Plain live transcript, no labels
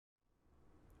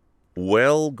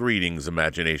Well, greetings,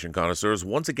 imagination connoisseurs.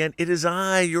 Once again, it is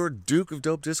I, your Duke of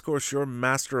Dope Discourse, your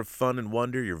master of fun and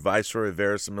wonder, your viceroy of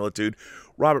verisimilitude,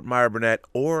 Robert Meyer Burnett,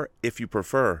 or, if you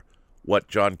prefer, what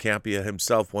John Campea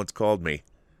himself once called me,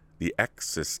 the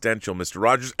existential Mr.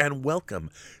 Rogers, and welcome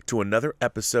to another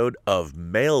episode of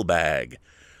Mailbag.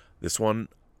 This one,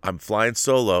 I'm flying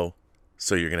solo,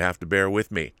 so you're going to have to bear with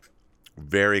me.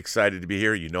 Very excited to be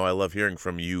here. You know I love hearing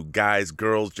from you guys,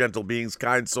 girls, gentle beings,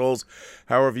 kind souls,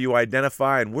 however you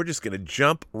identify, and we're just going to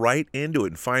jump right into it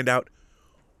and find out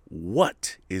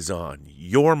what is on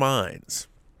your minds.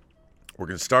 We're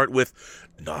going to start with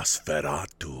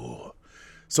Nosferatu.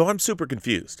 So I'm super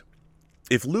confused.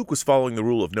 If Luke was following the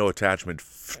rule of no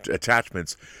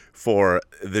attachments for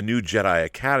the new Jedi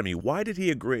Academy, why did he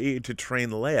agree to train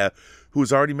Leia, who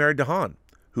was already married to Han,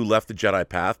 who left the Jedi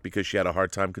path because she had a hard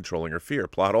time controlling her fear?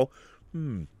 Plot hole?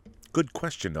 Good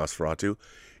question, Nosferatu.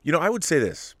 You know, I would say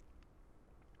this.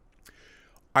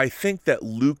 I think that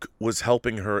Luke was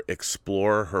helping her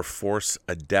explore her Force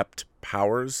adept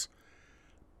powers,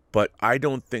 but I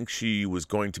don't think she was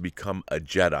going to become a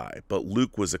Jedi. But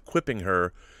Luke was equipping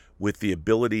her with the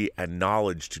ability and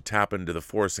knowledge to tap into the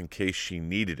Force in case she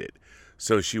needed it.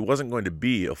 So she wasn't going to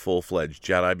be a full-fledged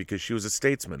Jedi because she was a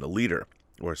statesman, a leader,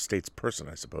 or a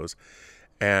statesperson, I suppose.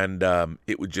 And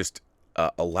it would just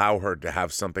allow her to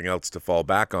have something else to fall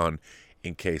back on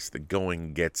in case the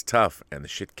going gets tough and the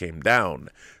shit came down.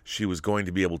 She was going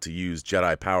to be able to use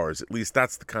Jedi powers. At least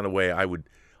that's the kind of way I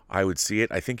would see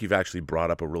it. I think you've actually brought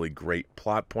up a really great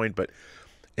plot point, but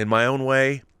in my own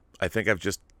way, I think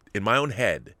in my own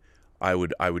head, I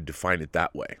would define it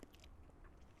that way.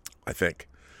 I think.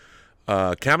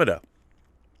 Kamada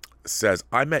says,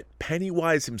 I met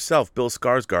Pennywise himself, Bill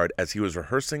Skarsgård, as he was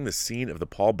rehearsing the scene of the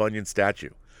Paul Bunyan statue.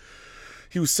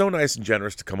 He was so nice and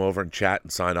generous to come over and chat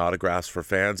and sign autographs for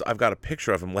fans. I've got a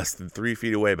picture of him less than 3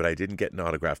 feet away, but I didn't get an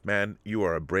autograph. Man, you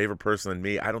are a braver person than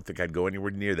me. I don't think I'd go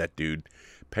anywhere near that dude.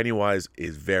 Pennywise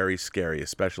is very scary,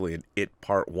 especially in It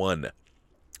Part 1.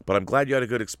 But I'm glad you had a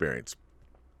good experience.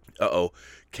 Uh-oh.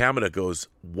 Kamada goes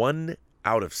 1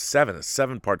 out of 7, a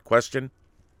 7-part question.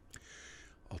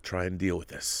 I'll try and deal with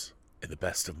this to the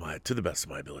best of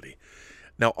my ability.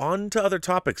 Now, on to other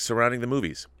topics surrounding the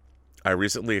movies. I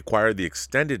recently acquired the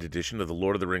extended edition of the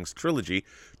Lord of the Rings trilogy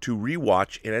to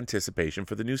rewatch in anticipation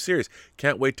for the new series.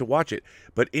 Can't wait to watch it.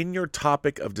 But in your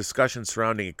topic of discussion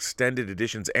surrounding extended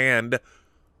editions and...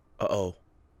 the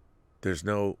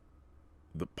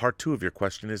part 2 of your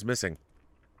question is missing.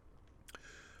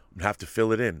 I'm going to have to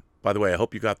fill it in. By the way, I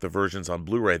hope you got the versions on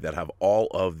Blu-ray that have all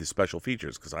of the special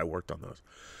features, because I worked on those.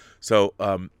 So,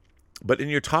 but in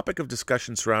your topic of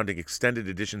discussion surrounding extended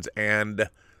editions and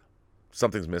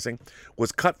something's missing,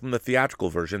 was cut from the theatrical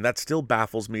version, that still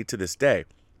baffles me to this day.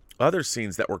 Other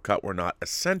scenes that were cut were not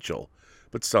essential,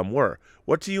 but some were.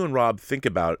 What do you and Rob think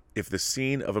about if the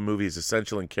scene of a movie is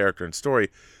essential in character and story,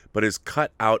 but is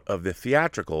cut out of the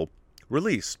theatrical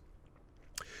release?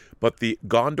 But the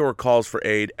Gondor calls for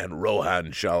aid and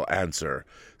Rohan shall answer.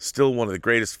 Still one of the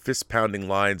greatest fist-pounding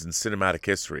lines in cinematic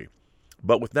history.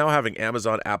 But with now having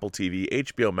Amazon, Apple TV,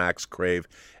 HBO Max, Crave,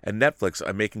 and Netflix,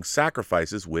 I'm making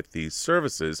sacrifices with these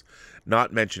services,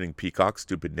 not mentioning Peacock,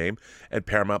 stupid name, and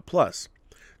Paramount Plus.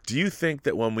 Do you think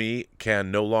that when we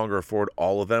can no longer afford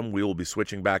all of them, we will be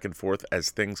switching back and forth as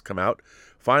things come out?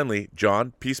 Finally,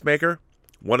 John, Peacemaker,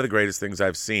 one of the greatest things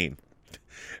I've seen.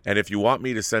 And if you want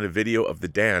me to send a video of the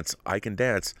dance, I can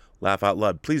dance. Laugh out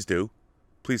loud. Please do.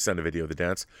 Please send a video of the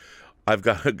dance. I've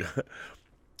got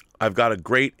a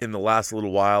great in the last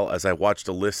little while as I watched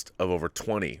a list of over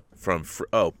 20 from...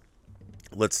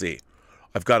 let's see.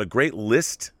 I've got a great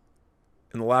list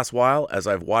in the last while as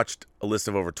I've watched a list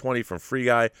of over 20 from Free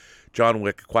Guy, John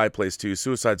Wick, Quiet Place 2,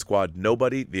 Suicide Squad,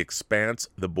 Nobody, The Expanse,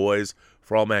 The Boys,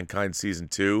 For All Mankind Season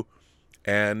 2,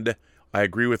 and... I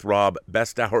agree with Rob.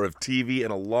 Best hour of TV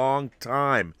in a long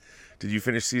time. Did you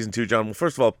finish season 2, John? Well,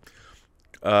 first of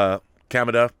all,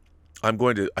 Kamada.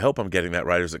 I hope I'm getting that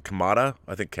right. Is it Kamada?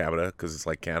 I think Kamada, because it's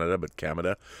like Canada, but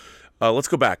Kamada. Let's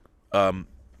go back.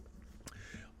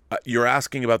 You're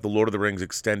asking about the Lord of the Rings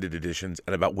extended editions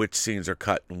and about which scenes are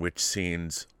cut and which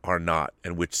scenes are not,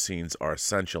 and which scenes are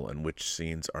essential and which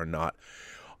scenes are not.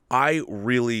 I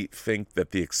really think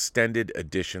that the extended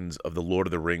editions of the Lord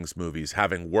of the Rings movies,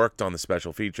 having worked on the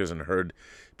special features and heard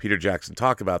Peter Jackson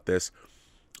talk about this,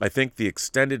 I think the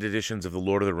extended editions of the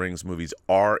Lord of the Rings movies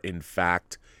are, in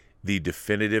fact, the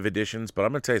definitive editions. But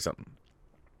I'm going to tell you something.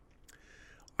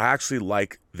 I actually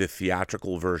like the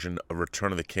theatrical version of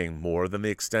Return of the King more than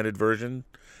the extended version.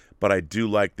 But I do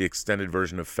like the extended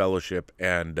version of Fellowship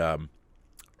and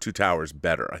Two Towers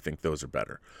better. I think those are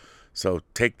better. So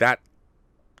take that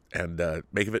and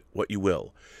make of it what you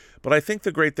will. But I think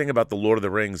the great thing about the Lord of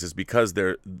the Rings is because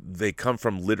they come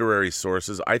from literary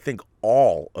sources. I think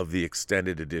all of the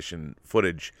extended edition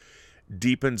footage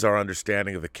deepens our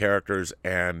understanding of the characters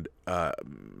and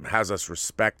has us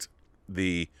respect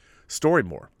the story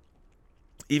more.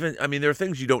 Even, I mean, there are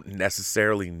things you don't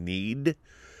necessarily need,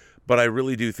 but I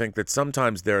really do think that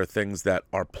sometimes there are things that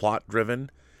are plot driven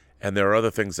and there are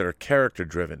other things that are character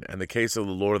driven. In the case of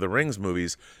the Lord of the Rings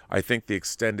movies, I think the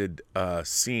extended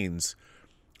scenes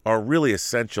are really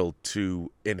essential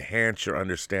to enhance your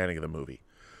understanding of the movie.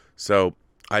 So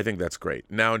I think that's great.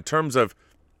 Now, in terms of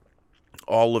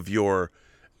all of your,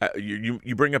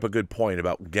 you bring up a good point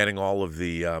about getting all of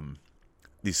the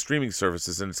these streaming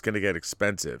services, and it's going to get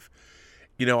expensive.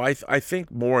 You know, I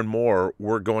think more and more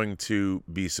we're going to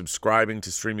be subscribing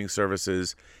to streaming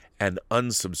services and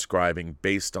unsubscribing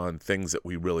based on things that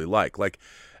we really like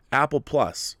Apple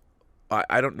Plus.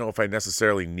 I don't know if I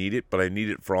necessarily need it, but I need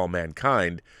it for All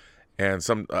Mankind. And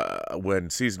when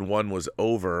season 1 was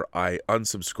over, I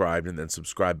unsubscribed and then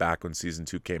subscribed back when season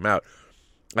 2 came out.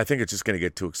 I think it's just going to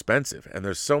get too expensive. And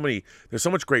there's so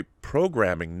much great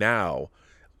programming now.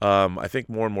 I think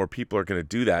more and more people are going to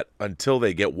do that until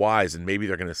they get wise, and maybe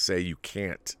they're going to say you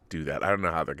can't do that. I don't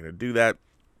know how they're going to do that.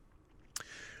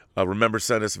 Remember,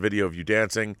 send us a video of you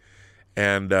dancing.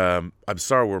 And I'm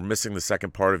sorry we're missing the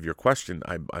second part of your question.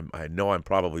 I know I'm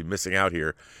probably missing out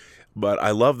here, but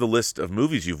I love the list of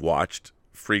movies you've watched.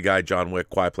 Free Guy, John Wick,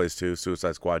 Quiet Place 2,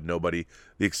 Suicide Squad, Nobody,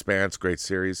 The Expanse, great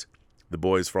series, The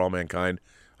Boys, For All Mankind.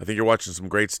 I think you're watching some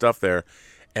great stuff there.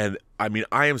 And, I mean,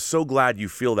 I am so glad you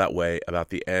feel that way about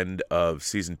the end of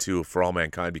Season 2 of For All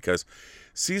Mankind, because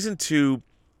Season 2,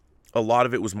 a lot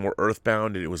of it was more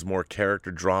earthbound and it was more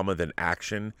character drama than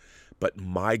action. But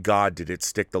my God, did it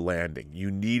stick the landing.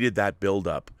 You needed that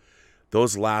build-up.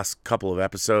 Those last couple of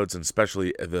episodes, and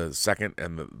especially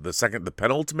the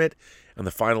penultimate and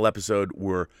the final episode,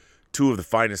 were two of the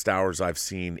finest hours I've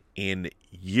seen in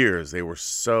years. They were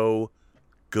so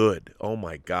good. Oh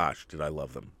my gosh, did I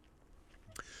love them.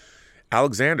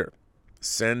 Alexander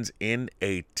sends in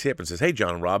a tip and says, "Hey,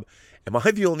 John and Rob, am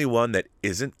I the only one that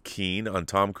isn't keen on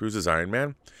Tom Cruise's Iron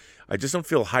Man? I just don't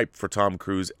feel hyped for Tom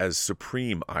Cruise as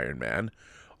Supreme Iron Man.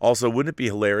 Also, wouldn't it be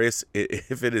hilarious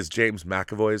if it is James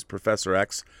McAvoy's Professor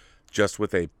X, just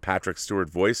with a Patrick Stewart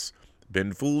voice?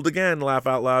 Been fooled again, laugh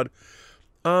out loud."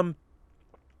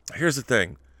 Here's the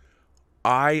thing.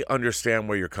 I understand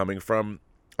where you're coming from.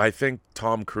 I think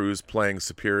Tom Cruise playing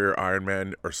Superior Iron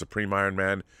Man or Supreme Iron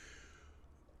Man,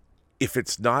 if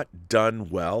it's not done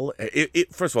well,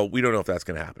 first of all, we don't know if that's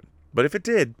going to happen. But if it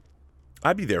did,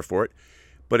 I'd be there for it.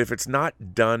 But if it's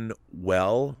not done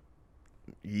well,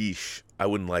 yeesh, I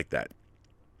wouldn't like that.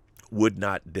 Would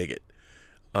not dig it.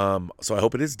 So I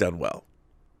hope it is done well.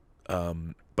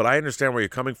 But I understand where you're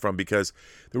coming from, because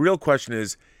the real question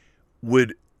is,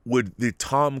 would the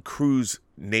Tom Cruise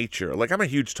nature, like, I'm a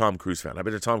huge Tom Cruise fan. I've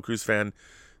been a Tom Cruise fan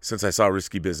since I saw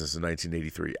Risky Business in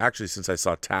 1983. Actually, since I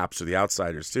saw Taps or The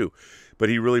Outsiders too. But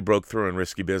he really broke through in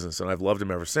Risky Business, and I've loved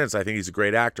him ever since. I think he's a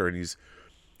great actor, and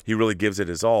he really gives it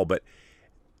his all. But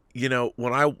you know,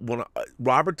 when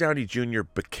Robert Downey Jr.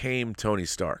 became Tony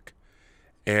Stark,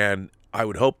 and I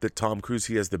would hope that Tom Cruise,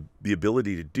 he has the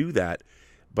ability to do that,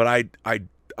 but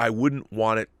I wouldn't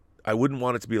want it. I wouldn't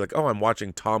want it to be like, oh, I'm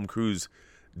watching Tom Cruise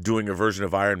doing a version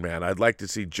of Iron Man. I'd like to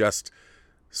see just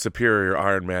Superior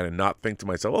Iron Man and not think to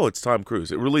myself, oh, it's Tom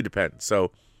Cruise. It really depends.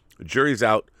 So, jury's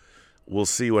out. We'll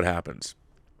see what happens.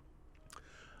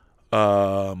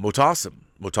 Motassim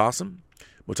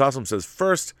says,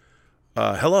 first,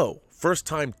 hello,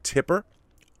 first-time tipper.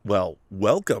 Well,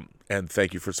 welcome, and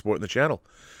thank you for supporting the channel.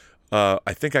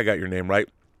 I think I got your name right.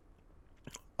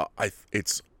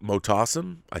 It's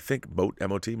Motassim. I think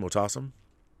M-O-T, Motassim.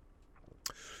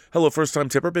 Hello, first-time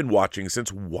tipper. Been watching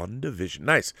since WandaVision.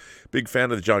 Nice. Big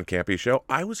fan of the John Campea show.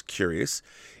 I was curious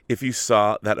if you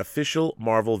saw that official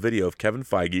Marvel video of Kevin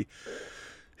Feige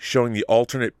showing the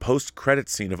alternate post-credit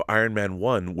scene of Iron Man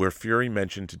 1 where Fury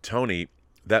mentioned to Tony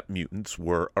that mutants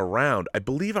were around. I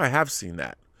believe I have seen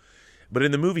that. But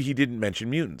in the movie, he didn't mention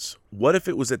mutants. What if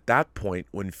it was at that point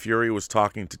when Fury was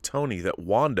talking to Tony that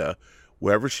Wanda,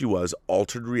 wherever she was,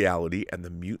 altered reality and the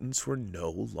mutants were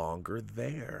no longer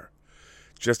there?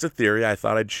 Just a theory I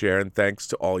thought I'd share, and thanks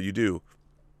to all you do.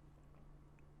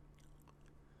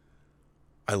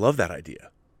 I love that idea.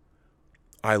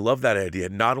 I love that idea.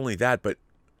 Not only that, but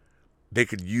they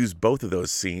could use both of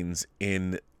those scenes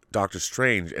in Doctor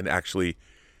Strange and actually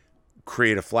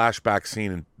create a flashback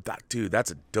scene. And that, dude,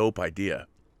 that's a dope idea.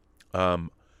 I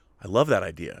love that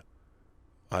idea.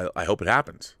 I hope it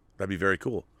happens. That'd be very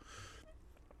cool.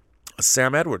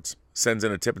 Sam Edwards sends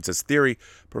in a tip and says, theory,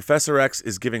 Professor X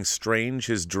is giving Strange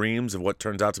his dreams of what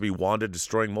turns out to be Wanda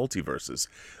destroying multiverses,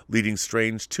 leading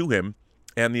Strange to him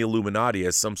and the Illuminati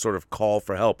as some sort of call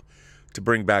for help to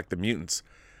bring back the mutants.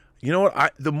 You know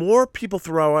what? The more people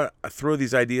throw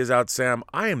these ideas out, Sam,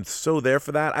 I am so there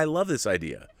for that. I love this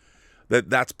idea.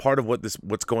 That's part of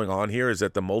what's going on here is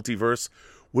that the multiverse.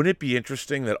 Wouldn't it be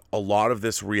interesting that a lot of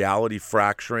this reality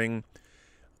fracturing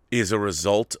is a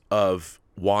result of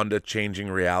Wanda changing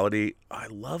reality? I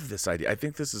love this idea. I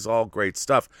think this is all great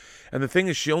stuff. And the thing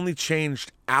is, she only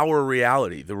changed our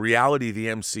reality, the reality of the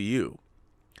MCU.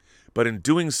 But in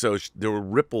doing so, there were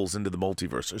ripples into the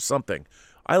multiverse or something.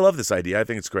 I love this idea. I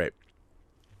think it's great.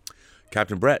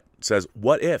 Captain Brett says,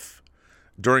 what if,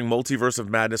 during Multiverse of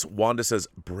Madness, Wanda says,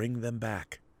 bring them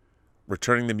back,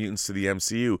 returning the mutants to the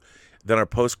MCU. Then our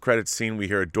post-credits scene, we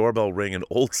hear a doorbell ring and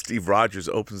old Steve Rogers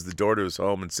opens the door to his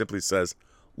home and simply says,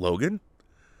 Logan?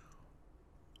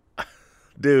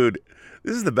 Dude,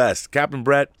 this is the best. Captain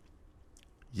Brett,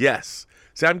 yes.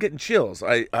 See, I'm getting chills.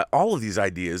 All of these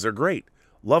ideas are great.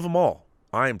 Love them all.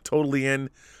 I am totally in.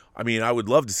 I mean, I would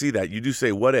love to see that. You do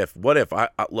say, what if? What if?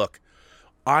 Look,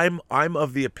 I'm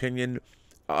of the opinion,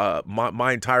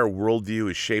 my entire worldview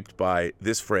is shaped by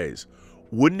this phrase.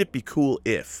 Wouldn't it be cool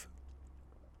if?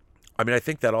 I mean, I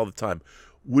think that all the time.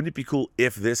 Wouldn't it be cool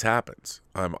if this happens?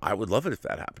 I would love it if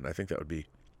that happened. I think that would be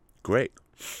great.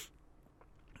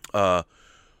 Quentin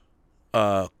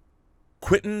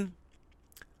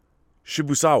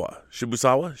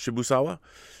Shibusawa.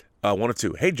 One of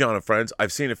two. Hey, John and friends.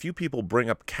 I've seen a few people bring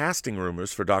up casting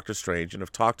rumors for Doctor Strange and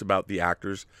have talked about the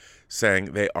actors saying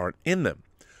they aren't in them.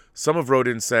 Some have wrote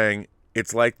in saying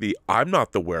it's like the I'm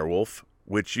not the werewolf,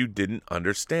 which you didn't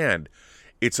understand.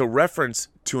 It's a reference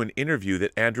to an interview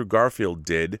that Andrew Garfield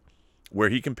did where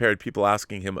he compared people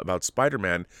asking him about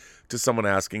Spider-Man to someone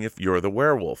asking if you're the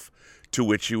werewolf, to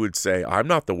which you would say, I'm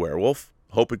not the werewolf.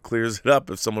 Hope it clears it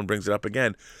up if someone brings it up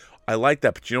again. I like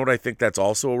that, but you know what I think that's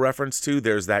also a reference to?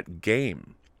 There's that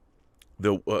game,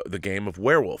 the game of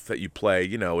werewolf that you play,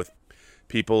 you know, with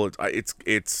people.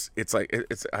 It's like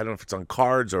I don't know if it's on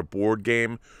cards or a board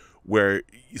game where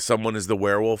someone is the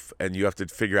werewolf and you have to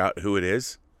figure out who it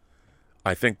is.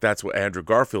 I think that's what Andrew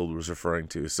Garfield was referring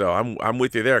to. So I'm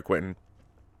with you there, Quentin.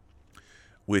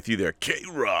 With you there.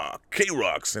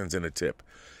 K-Rock sends in a tip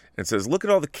and says, look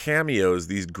at all the cameos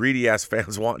these greedy ass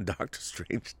fans want in Doctor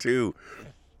Strange 2.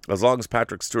 As long as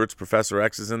Patrick Stewart's Professor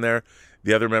X is in there,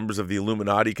 the other members of the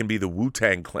Illuminati can be the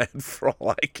Wu-Tang Clan for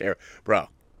all I care. Bro,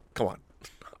 come on.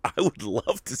 I would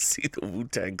love to see the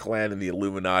Wu-Tang Clan and the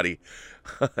Illuminati.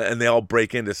 And they all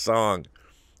break into song.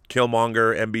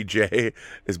 Killmonger, MBJ,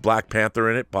 is Black Panther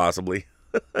in it? Possibly.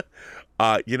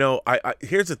 You know,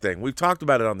 here's the thing. We've talked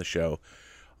about it on the show.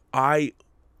 I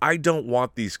don't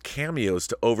want these cameos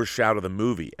to overshadow the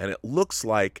movie. And it looks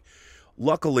like,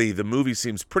 luckily, the movie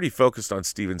seems pretty focused on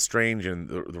Stephen Strange and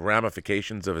the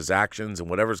ramifications of his actions and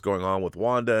whatever's going on with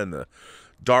Wanda and the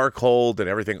Darkhold and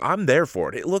everything. I'm there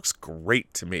for it. It looks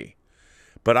great to me.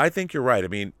 But I think you're right. I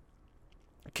mean,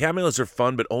 cameos are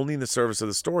fun, but only in the service of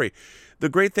the story. The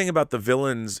great thing about the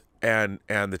villains and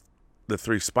the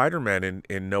three Spider-Men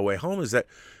in No Way Home is that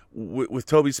with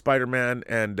Tobey's Spider-Man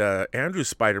and Andrew's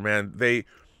Spider-Man, they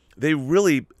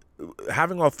really,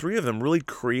 having all three of them really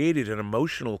created an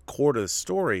emotional core to the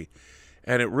story,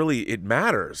 and it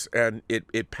matters, and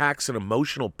it packs an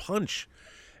emotional punch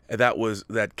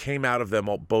that came out of them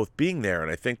all, both being there,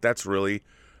 and I think that's really,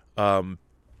 I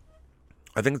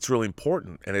think it's really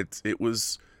important, and it's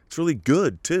really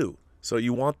good too. So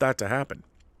you want that to happen.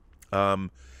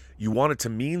 You want it to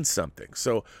mean something.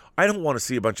 So I don't want to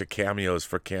see a bunch of cameos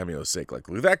for cameo's sake. Like,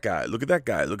 look at that guy, look at that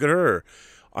guy, look at her.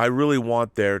 I really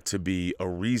want there to be a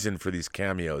reason for these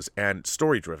cameos and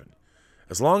story-driven.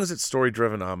 As long as it's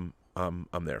story-driven,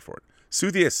 I'm there for it.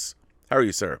 Southius, how are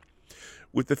you, sir?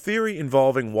 With the theory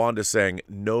involving Wanda saying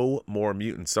no more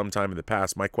mutants sometime in the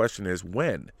past, my question is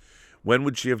when? When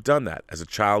would she have done that? As a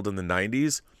child in the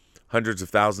 90s? Hundreds of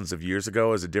thousands of years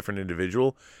ago as a different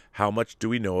individual? How much do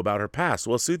we know about her past?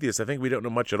 Well, Southius, I think we don't know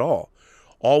much at all.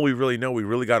 All we really know, we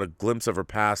really got a glimpse of her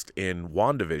past in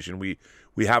WandaVision. We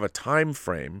have a time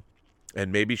frame,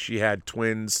 and maybe she had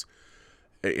twins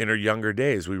in her younger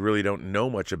days. We really don't know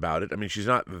much about it. I mean, she's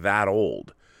not that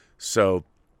old. So,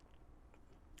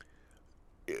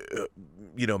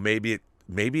 you know, maybe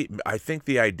I think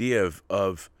the idea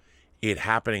of it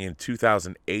happening in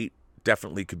 2008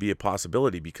 definitely could be a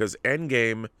possibility, because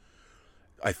Endgame,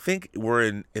 I think we're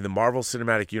in the Marvel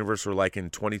Cinematic Universe, we're like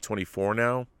in 2024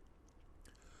 now.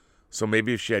 So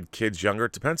maybe if she had kids younger,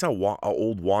 it depends how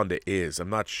old Wanda is.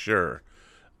 I'm not sure.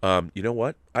 You know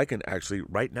what? I can actually,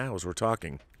 right now as we're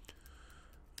talking,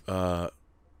 Let's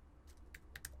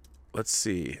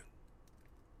see.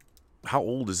 How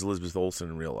old is Elizabeth Olsen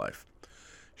in real life?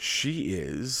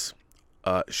 She's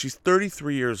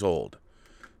 33 years old.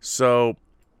 So,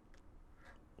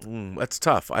 that's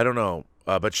tough. I don't know.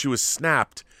 But she was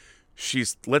snapped.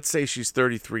 Let's say she's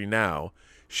 33 now.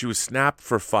 She was snapped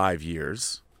for 5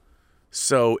 years.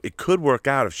 So it could work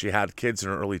out if she had kids in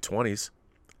her early 20s.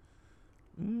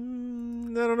 I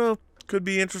don't know. Could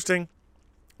be interesting.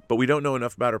 But we don't know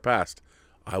enough about her past.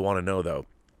 I want to know, though.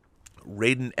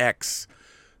 Raiden X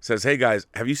says, hey guys,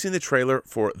 have you seen the trailer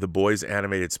for The Boys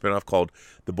animated spinoff called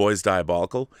The Boys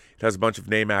Diabolical? It has a bunch of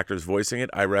name actors voicing it.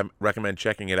 I recommend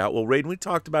checking it out. Well, Raiden, we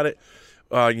talked about it.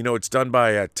 It's done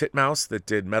by Titmouse that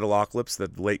did Metalocalypse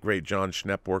that the late, great John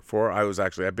Schnepp worked for.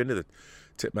 I've been to the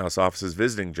Titmouse offices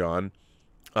visiting John.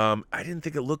 I didn't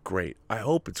think it looked great. I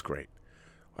hope it's great.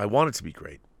 I want it to be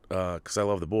great because I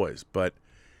love The Boys. But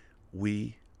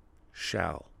we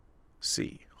shall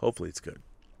see. Hopefully it's good.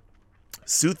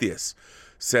 Suthius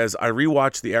says, I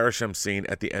rewatched the Arishem scene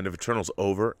at the end of Eternals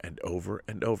over and over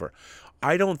and over.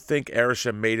 I don't think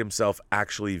Arishem made himself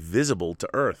actually visible to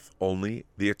Earth, only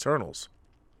the Eternals.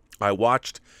 I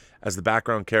watched as the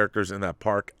background characters in that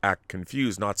park act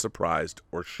confused, not surprised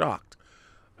or shocked.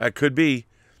 That could be,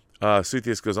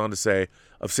 Suthius goes on to say,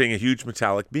 of seeing a huge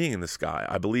metallic being in the sky.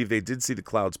 I believe they did see the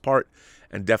clouds part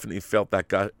and definitely felt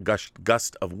that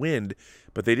gust of wind,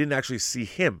 but they didn't actually see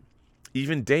him.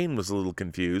 Even Dane was a little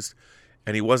confused,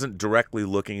 and he wasn't directly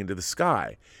looking into the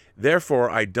sky. Therefore,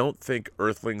 I don't think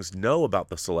Earthlings know about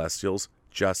the Celestials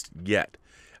just yet.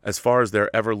 As far as their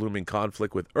ever-looming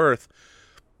conflict with Earth,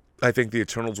 I think the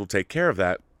Eternals will take care of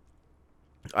that.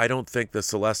 I don't think the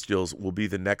Celestials will be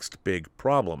the next big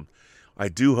problem. I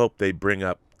do hope they bring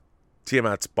up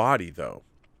Tiamat's body, though.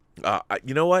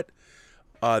 You know what?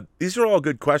 These are all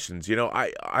good questions.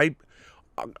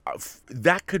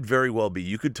 That could very well be.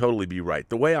 You could totally be right.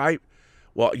 I've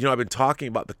been talking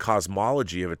about the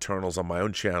cosmology of Eternals on my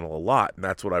own channel a lot, and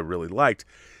that's what I really liked.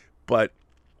 But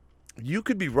you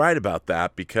could be right about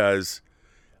that because,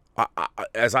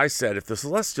 as I said, if the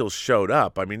Celestials showed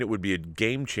up, I mean, it would be a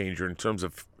game changer in terms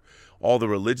of all the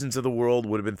religions of the world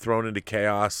would have been thrown into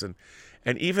chaos, and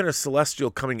even a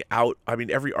Celestial coming out. I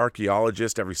mean, every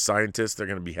archaeologist, every scientist, they're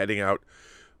going to be heading out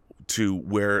to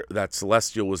where that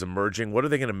Celestial was emerging. What are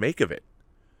they going to make of it?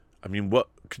 I mean, what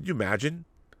could you imagine?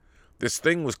 This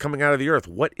thing was coming out of the earth.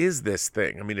 What is this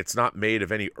thing? I mean, it's not made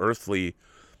of any earthly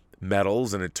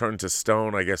metals, and it turned to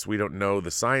stone. I guess we don't know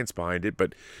the science behind it,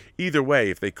 but either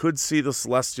way, if they could see the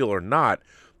Celestial or not,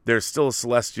 there's still a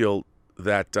Celestial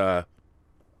that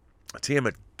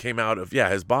Tiamat came out of. Yeah,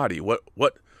 his body.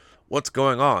 What's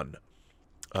going on?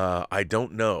 I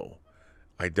don't know.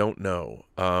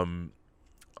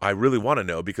 I really want to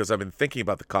know because I've been thinking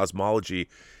about the cosmology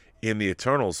in the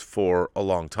Eternals for a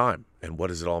long time. And what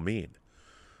does it all mean?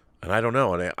 And I don't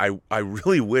know. And I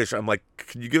really wish, I'm like,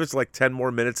 can you give us like 10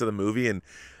 more minutes of the movie and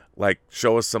like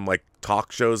show us some like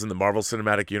talk shows in the Marvel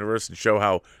Cinematic Universe and show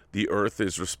how the Earth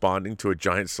is responding to a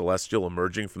giant Celestial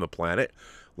emerging from the planet?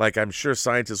 Like, I'm sure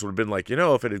scientists would have been like,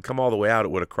 if it had come all the way out,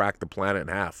 it would have cracked the planet in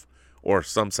half or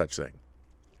some such thing.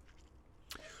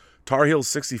 Tar Heels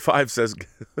 65 says,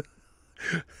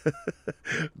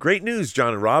 great news,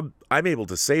 John and Rob. I'm able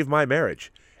to save my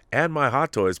marriage and my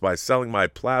hot toys by selling my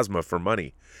plasma for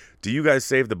money. Do you guys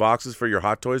save the boxes for your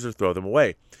hot toys or throw them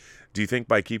away? Do you think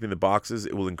by keeping the boxes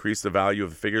it will increase the value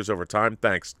of the figures over time?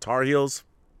 Thanks. Tar Heels,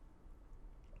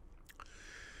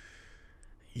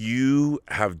 you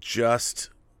have just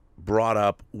brought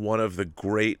up one of the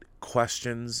great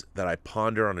questions that I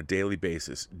ponder on a daily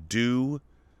basis. Do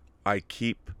I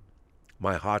keep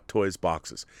my Hot Toys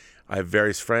boxes? I have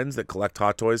various friends that collect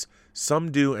Hot Toys.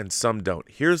 Some do and some don't.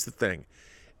 Here's the thing.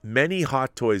 Many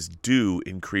Hot Toys do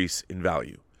increase in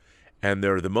value, and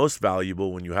they're the most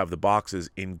valuable when you have the boxes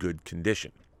in good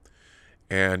condition.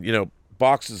 And,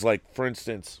 boxes like, for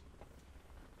instance,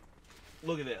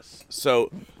 look at this.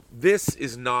 So this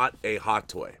is not a Hot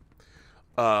Toy,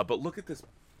 but look at this.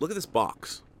 Look at this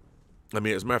box. I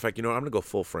mean, as a matter of fact, I'm going to go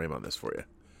full frame on this for you.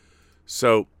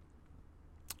 So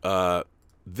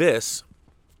this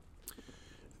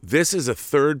is a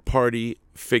third-party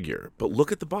figure, but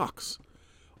look at the box.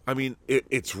 I mean,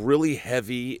 it's really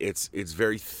heavy. It's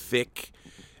very thick,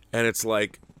 and it's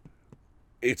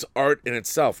art in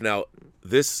itself. Now,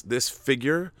 this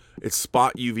figure, it's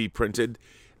spot UV printed.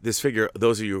 This figure,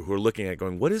 those of you who are looking at it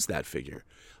going, what is that figure?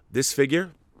 This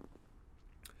figure,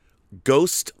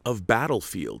 Ghost of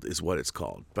Battlefield is what it's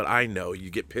called. But I know you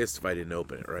get pissed if I didn't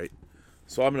open it, right?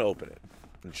 So I'm going to open it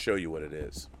and show you what it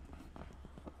is.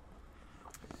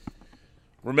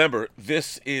 Remember,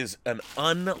 this is an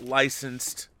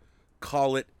unlicensed,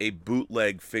 call it a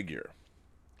bootleg figure.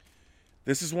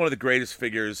 This is one of the greatest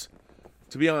figures,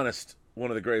 to be honest,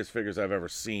 one of the greatest figures I've ever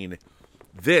seen.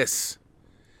 This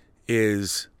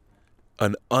is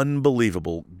an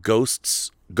unbelievable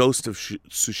Ghost of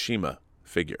Tsushima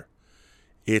figure.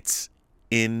 It's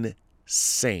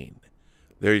insane.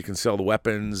 There you can sell the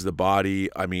weapons, the body.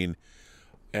 I mean,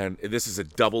 and this is a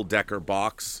double-decker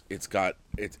box. It's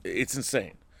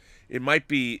insane. It might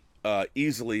be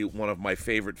easily one of my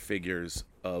favorite figures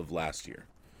of last year.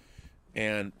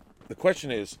 And the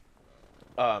question is,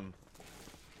 do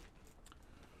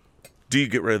you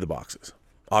get rid of the boxes?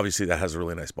 Obviously, that has a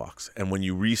really nice box. And when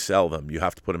you resell them, you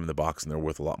have to put them in the box, and they're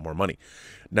worth a lot more money.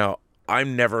 Now,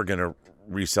 I'm never going to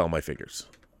resell my figures.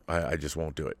 I just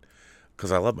won't do it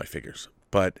because I love my figures.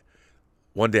 But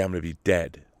one day I'm going to be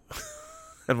dead.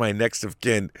 And my next of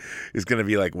kin is going to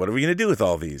be like, what are we going to do with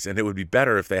all these? And it would be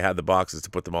better if they had the boxes to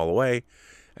put them all away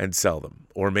and sell them.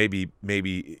 Or maybe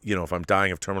if I'm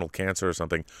dying of terminal cancer or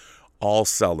something, I'll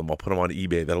sell them. I'll put them on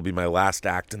eBay. That'll be my last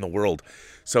act in the world.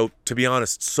 So, to be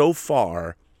honest, so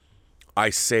far, I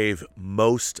save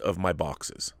most of my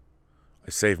boxes.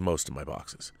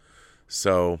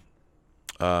 So,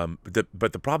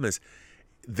 but the problem is,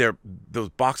 those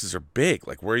boxes are big.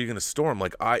 Like, where are you going to store them?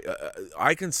 Like,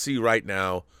 I can see right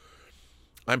now,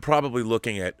 I'm probably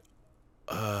looking at,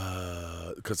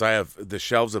 because I have the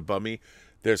shelves above me,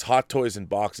 there's Hot Toys in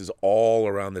boxes all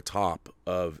around the top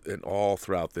and all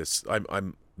throughout this.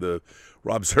 The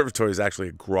Raw Observatory is actually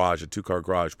a garage, a 2-car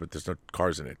garage, but there's no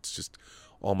cars in it. It's just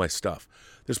all my stuff.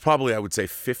 There's probably, I would say,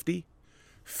 50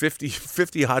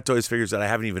 Hot Toys figures that I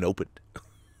haven't even opened.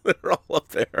 They're all up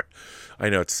there. I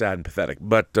know it's sad and pathetic,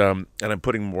 but and I'm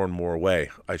putting more and more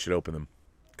away. I should open them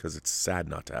because it's sad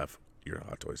not to have your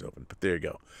Hot Toys open. But there you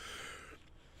go.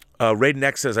 Raiden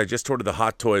X says, I just ordered the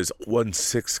Hot Toys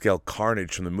 1/6 scale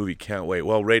Carnage from the movie. Can't wait.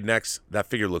 Well, Raiden X, that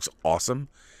figure looks awesome.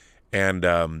 And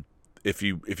if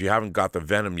you haven't got the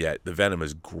Venom yet, the Venom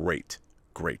is great.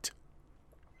 Great.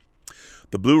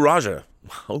 The Blue Raja.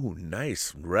 Oh,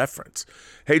 nice reference.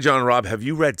 Hey, John Rob, have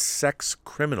you read Sex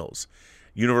Criminals?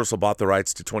 Universal bought the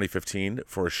rights to 2015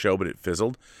 for a show, but it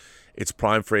fizzled. It's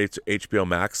prime for HBO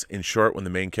Max. In short, when the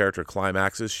main character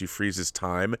climaxes, she freezes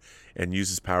time and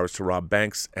uses powers to rob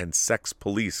banks and sex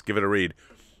police. Give it a read.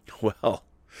 Well,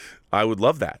 I would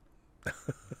love that.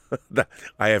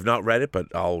 I have not read it, but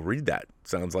I'll read that.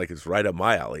 Sounds like it's right up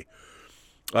my alley.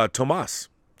 Tomas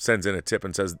sends in a tip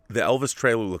and says, the Elvis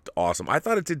trailer looked awesome. I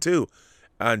thought it did too.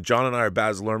 And John and I are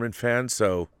Baz Luhrmann fans,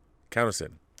 so count us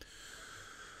in.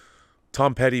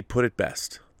 Tom Petty put it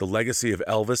best. The legacy of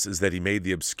Elvis is that he made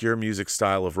the obscure music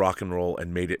style of rock and roll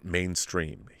and made it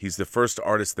mainstream. He's the first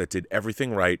artist that did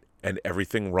everything right and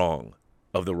everything wrong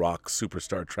of the rock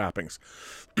superstar trappings.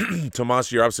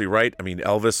 Tomas, you're absolutely right. I mean,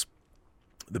 Elvis,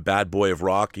 the bad boy of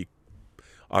rock, he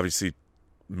obviously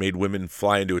made women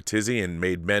fly into a tizzy and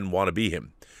made men want to be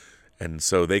him. And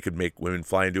so they could make women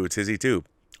fly into a tizzy too.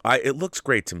 It looks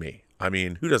great to me. I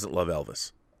mean, who doesn't love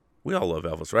Elvis? We all love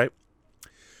Elvis, right?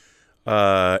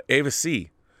 Ava C.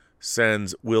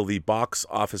 sends, will the box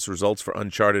office results for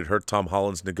Uncharted hurt Tom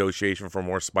Holland's negotiation for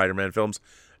more Spider-Man films?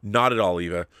 Not at all,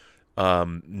 Eva.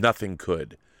 Nothing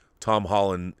could. Tom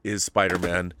Holland is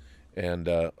Spider-Man,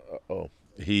 and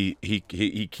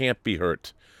he can't be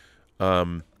hurt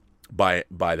by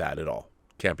that at all.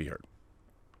 Can't be hurt.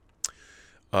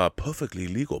 Perfectly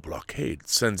Legal Blockade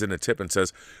sends in a tip and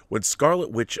says, when Scarlet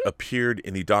Witch appeared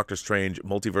in the Doctor Strange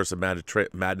Multiverse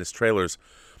of Madness trailers,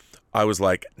 I was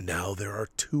like, now there are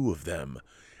 2 of them.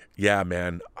 Yeah,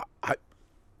 man,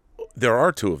 there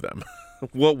are 2 of them.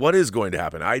 What is going to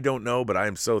happen? I don't know, but I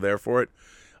am so there for it.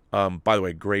 By the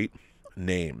way, great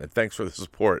name, and thanks for the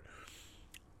support.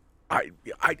 I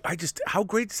just, how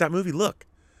great does that movie look?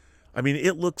 I mean,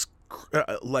 it looks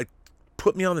like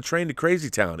put me on the train to Crazy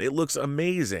Town. It looks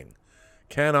amazing.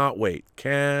 Cannot wait.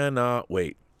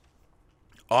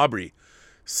 Aubrey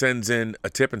sends in a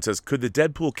tip and says, could the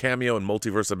Deadpool cameo in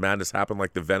Multiverse of Madness happen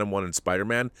like the Venom one in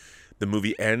Spider-Man? The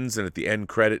movie ends, and at the end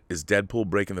credit is Deadpool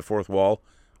breaking the 4th wall,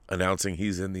 announcing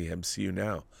he's in the MCU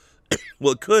now.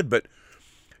 Well, it could, but,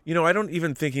 I don't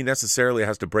even think he necessarily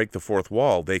has to break the 4th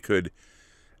wall.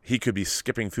 He could be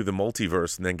skipping through the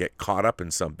multiverse and then get caught up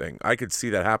in something. I could see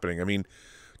that happening. I mean,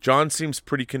 John seems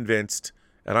pretty convinced,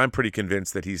 and I'm pretty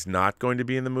convinced that he's not going to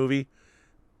be in the movie,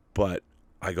 but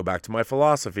I go back to my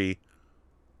philosophy.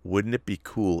 Wouldn't it be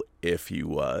cool if he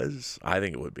was? I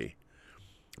think it would be.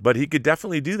 But he could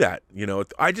definitely do that.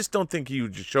 I just don't think you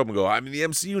just show up and go, I'm in the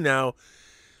MCU now.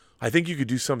 I think you could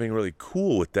do something really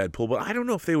cool with Deadpool, but I don't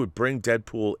know if they would bring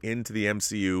Deadpool into the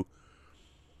MCU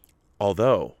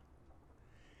Although,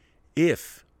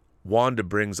 if Wanda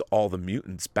brings all the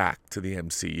mutants back to the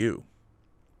MCU,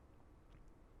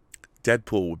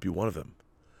 Deadpool would be one of them.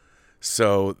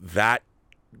 So that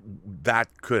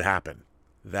could happen.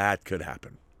 That could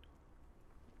happen.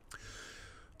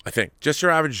 I think. Just Your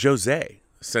Average Jose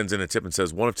sends in a tip and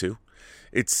says, one of two.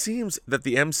 It seems that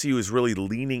the MCU is really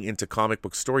leaning into comic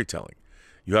book storytelling.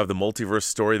 You have the multiverse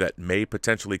story that may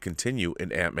potentially continue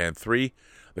in Ant-Man 3,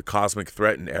 the cosmic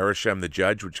threat in Arishem the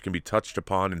Judge, which can be touched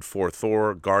upon in For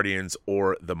Thor, Guardians,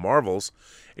 or The Marvels,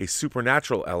 a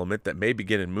supernatural element that may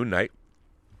begin in Moon Knight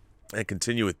and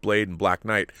continue with Blade and Black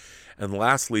Knight, and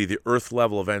lastly, the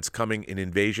Earth-level events coming in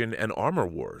Invasion and Armor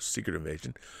Wars, Secret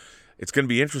Invasion. It's going to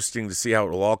be interesting to see how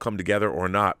it will all come together or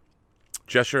not.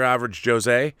 Just Your Average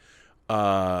Jose,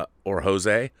 or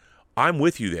Jose, I'm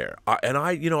with you there. And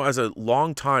I, as a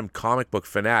longtime comic book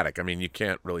fanatic, I mean, you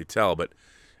can't really tell, but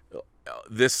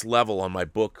this level on my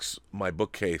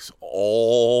bookcase,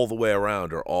 all the way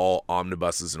around are all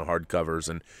omnibuses and hardcovers,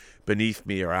 and beneath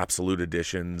me are absolute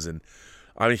editions. And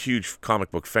I'm a huge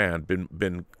comic book fan,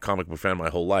 been comic book fan my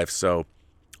whole life, so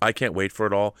I can't wait for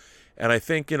it all. And I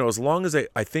think, as long as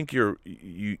I think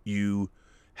you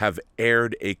have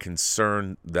aired a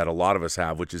concern that a lot of us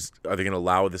have, which is, are they going to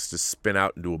allow this to spin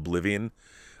out into oblivion?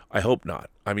 I hope not.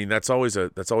 I mean, that's always a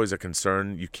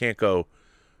concern. You can't go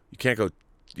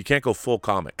full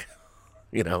comic.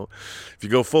 If you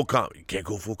go full comic, you can't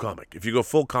go full comic. If you go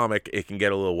full comic, it can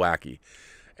get a little wacky.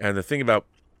 And the thing about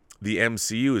the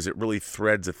MCU is it really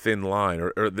threads a thin line,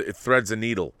 or it threads a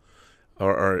needle,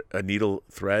 or a needle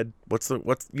thread. What's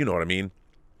you know what I mean?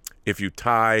 If you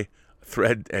tie a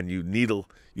thread and you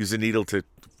use a needle to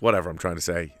whatever I'm trying to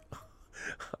say.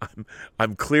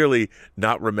 I'm clearly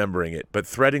not remembering it, but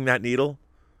threading that needle,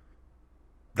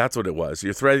 that's what it was.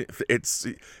 You're threading. It's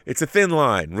a thin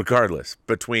line, regardless,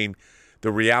 between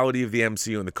the reality of the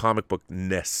MCU and the comic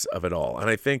book-ness of it all. And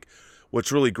I think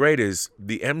what's really great is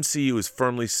the MCU is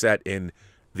firmly set in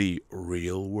the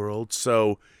real world.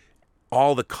 So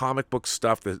all the comic book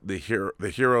stuff, the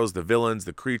heroes, the villains,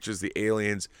 the creatures, the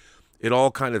aliens, it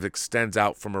all kind of extends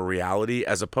out from a reality,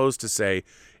 as opposed to, say,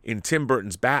 in Tim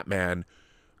Burton's Batman,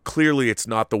 clearly it's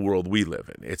not the world we live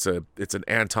in. It's an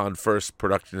Anton Furst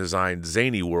production designed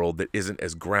zany world that isn't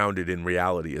as grounded in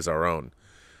reality as our own.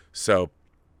 So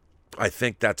I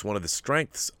think that's one of the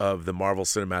strengths of the Marvel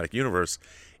Cinematic Universe,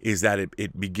 is that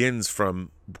it begins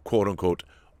from quote-unquote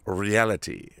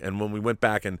reality. And when we went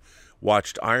back and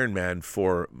watched Iron Man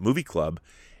for Movie Club,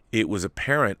 it was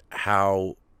apparent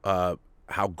how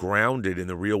grounded in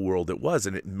the real world it was,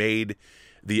 and it made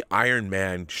the Iron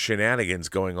Man shenanigans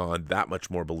going on that much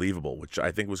more believable, which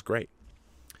I think was great.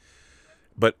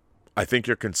 But I think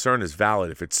your concern is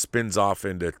valid. If it spins off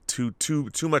into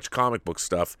too much comic book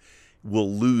stuff,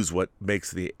 we'll lose what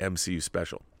makes the MCU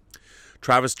special.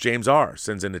 Travis James R.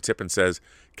 sends in a tip and says,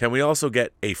 can we also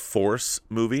get a Force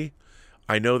movie?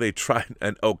 I know they tried,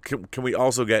 can we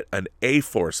also get an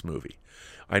A-Force movie?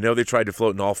 I know they tried to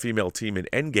float an all-female team in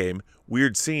Endgame.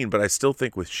 Weird scene, but I still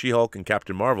think with She-Hulk and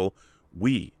Captain Marvel,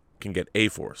 we can get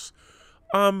A-Force.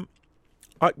 I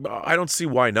don't see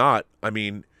why not. I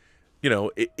mean,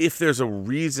 if there's a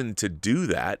reason to do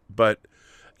that, but,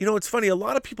 it's funny, a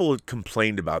lot of people had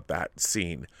complained about that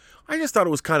scene. I just thought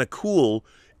it was kind of cool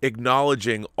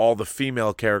acknowledging all the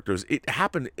female characters. It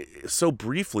happened so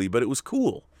briefly, but it was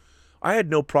cool. I had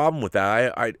no problem with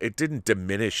that. It didn't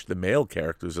diminish the male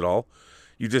characters at all.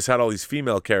 You just had all these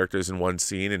female characters in one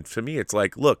scene, and to me, it's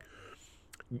like, look,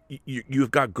 you've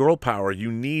got girl power.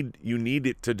 You need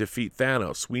it to defeat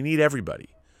Thanos. We need everybody,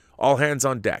 all hands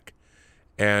on deck.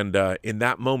 And in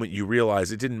that moment, you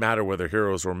realize it didn't matter whether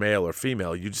heroes were male or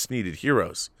female. You just needed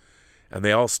heroes, and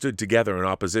they all stood together in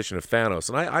opposition of Thanos.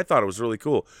 And I thought it was really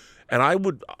cool. And I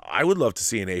would love to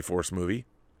see an A-Force movie.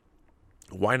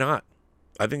 Why not?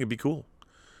 I think it'd be cool.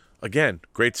 Again,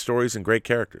 great stories and great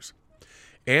characters.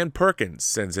 Ann Perkins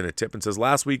sends in a tip and says,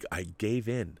 last week I gave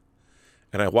in,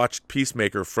 and I watched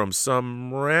Peacemaker from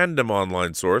some random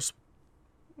online source.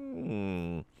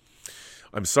 I'm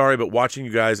sorry, but watching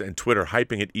you guys and Twitter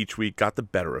hyping it each week got the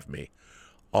better of me.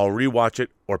 I'll rewatch it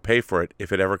or pay for it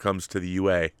if it ever comes to the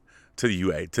UK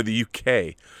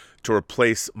to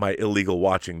replace my illegal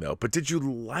watching, though. But did you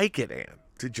like it, Ann?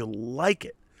 Did you like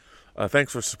it?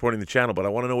 Thanks for supporting the channel, but I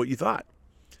want to know what you thought.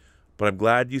 But I'm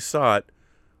glad you saw it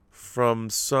from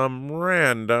some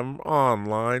random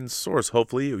online source.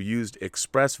 Hopefully you used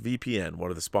ExpressVPN, one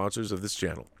of the sponsors of this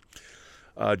channel.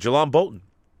 Jalom Bolton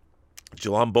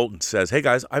says, hey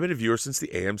guys, I've been a viewer since the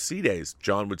AMC days.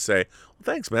 John would say, well,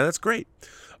 thanks, man, that's great.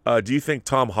 Do you think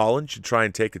Tom Holland should try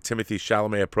and take a Timothée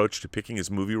Chalamet approach to picking his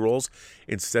movie roles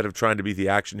instead of trying to be the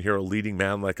action hero leading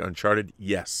man like Uncharted?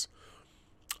 Yes.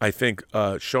 I think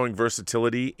showing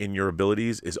versatility in your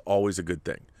abilities is always a good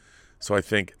thing. So I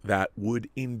think that would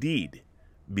indeed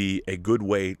be a good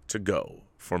way to go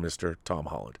for Mr. Tom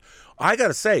Holland. I got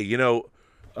to say,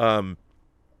 I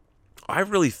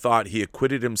really thought he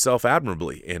acquitted himself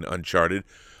admirably in Uncharted.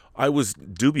 I was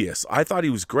dubious. I thought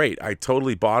he was great. I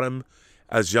totally bought him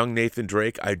as young Nathan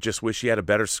Drake. I just wish he had a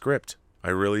better script. I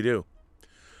really do.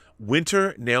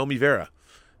 Winter Naomi Vera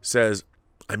says,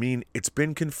 it's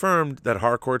been confirmed that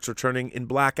Harcourt's returning in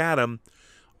Black Adam.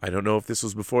 I don't know if this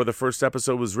was before the first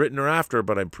episode was written or after,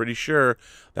 but I'm pretty sure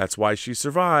that's why she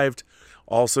survived.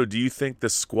 Also, do you think the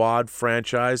Squad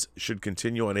franchise should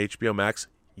continue on HBO Max?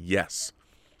 Yes.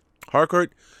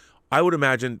 Harcourt, I would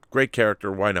imagine, great character,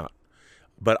 why not?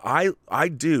 But I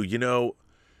do,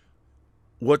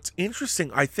 what's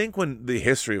interesting, I think when the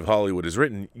history of Hollywood is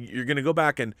written, you're going to go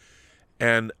back and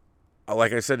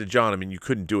like I said to John, you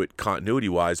couldn't do it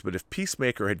continuity-wise, but if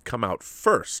Peacemaker had come out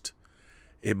first,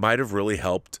 it might have really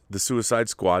helped the Suicide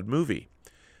Squad movie.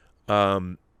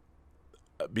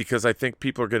 Because I think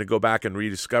people are going to go back and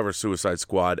rediscover Suicide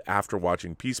Squad after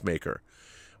watching Peacemaker,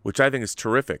 which I think is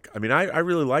terrific. I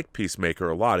really liked Peacemaker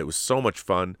a lot. It was so much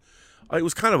fun. It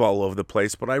was kind of all over the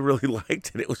place, but I really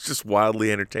liked it. It was just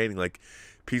wildly entertaining like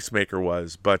Peacemaker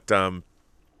was. But I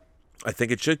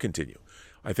think it should continue.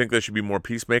 I think there should be more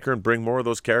Peacemaker and bring more of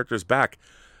those characters back.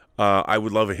 I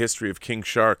would love a history of King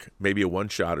Shark, maybe a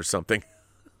one-shot or something.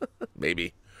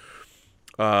 Maybe.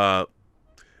 Mark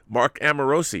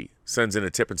Amorosi sends in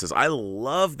a tip and says, I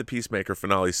love the Peacemaker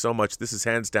finale so much. This is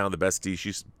hands down the best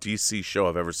DC show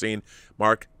I've ever seen.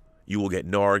 Mark, you will get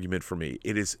no argument from me.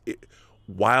 It is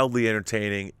wildly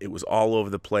entertaining. It was all over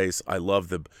the place. I love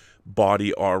the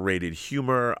body R-rated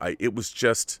humor. It was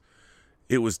just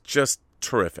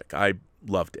terrific. I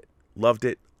loved it. Loved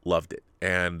it.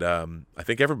 And I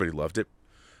think everybody loved it.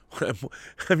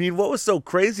 What was so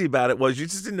crazy about it was you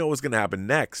just didn't know what was going to happen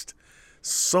next.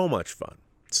 So much fun.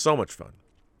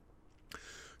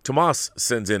 Tomas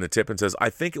sends in a tip and says, I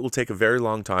think it will take a very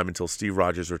long time until Steve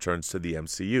Rogers returns to the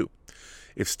MCU.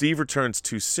 If Steve returns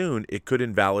too soon, it could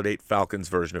invalidate Falcon's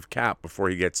version of Cap before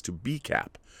he gets to be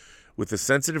Cap. With the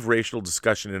sensitive racial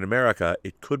discussion in America,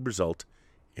 it could result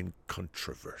in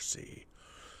controversy.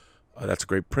 That's a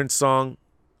great Prince song.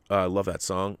 I love that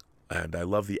song, and I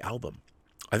love the album.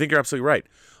 I think you're absolutely right.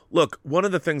 Look, one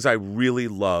of the things I really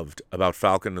loved about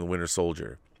Falcon and the Winter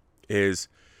Soldier is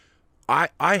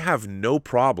I have no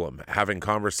problem having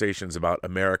conversations about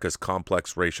America's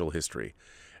complex racial history.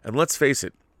 And let's face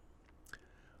it,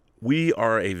 we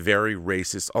are a very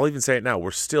racist, I'll even say it now,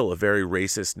 we're still a very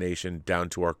racist nation down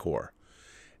to our core.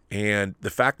 And the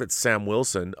fact that Sam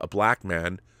Wilson, a black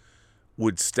man,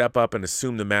 would step up and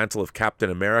assume the mantle of Captain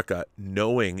America,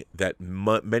 knowing that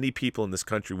many people in this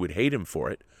country would hate him for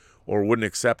it or wouldn't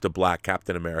accept a black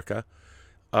Captain America,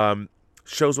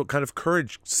 shows what kind of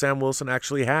courage Sam Wilson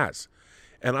actually has.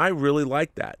 And I really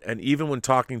like that. And even when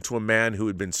talking to a man who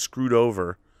had been screwed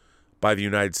over by the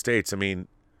United States,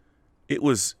 it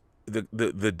was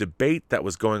the debate that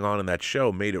was going on in that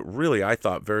show made it really, I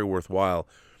thought, very worthwhile.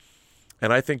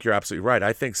 And I think you're absolutely right.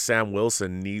 I think Sam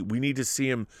Wilson, we need to see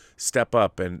him step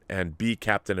up and be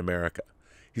Captain America.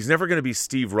 He's never going to be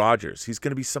Steve Rogers. He's going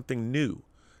to be something new,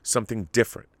 something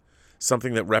different,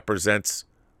 something that represents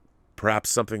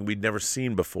perhaps something we'd never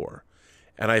seen before.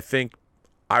 And I think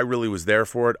I really was there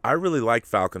for it. I really like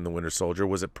Falcon the Winter Soldier.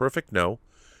 Was it perfect? No.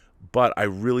 But I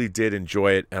really did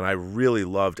enjoy it, and I really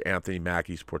loved Anthony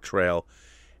Mackie's portrayal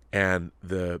and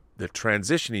the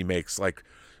transition he makes, like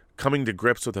coming to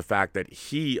grips with the fact that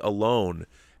he alone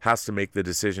has to make the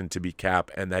decision to be Cap,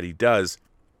 and that he does.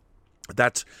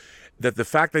 That the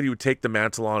fact that he would take the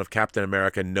mantle on of Captain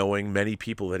America knowing many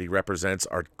people that he represents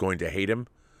are going to hate him,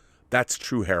 that's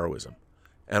true heroism.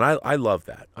 And I love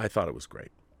that. I thought it was great.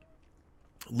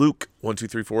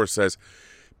 Luke1234 says,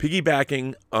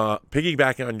 piggybacking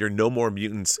on your No More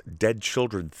Mutants dead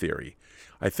children theory,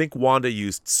 I think Wanda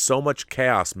used so much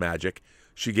chaos magic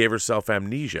she gave herself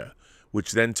amnesia,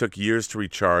 which then took years to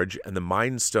recharge, and the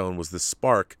Mind Stone was the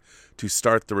spark to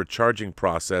start the recharging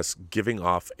process, giving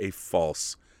off a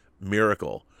false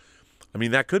miracle.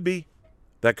 That could be.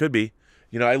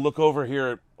 I look over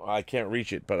here, I can't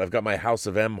reach it, but I've got my House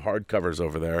of M hardcovers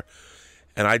over there.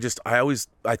 And I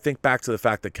think back to the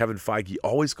fact that Kevin Feige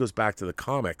always goes back to the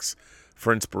comics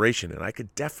for inspiration. And I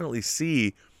could definitely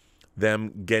see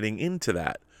them getting into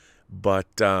that. But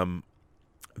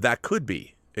that could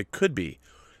be. It could be.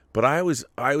 But I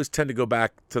always tend to go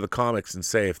back to the comics and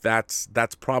say if that's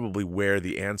probably where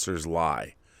the answers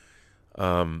lie.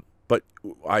 But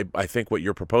I think what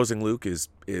you're proposing, Luke, is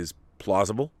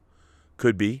plausible.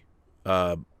 Could be.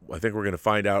 I think we're going to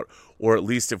find out, or at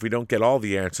least if we don't get all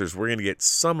the answers, we're going to get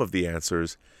some of the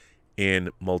answers in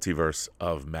Multiverse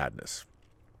of Madness.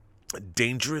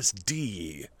 Dangerous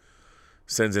D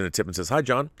sends in a tip and says, "Hi,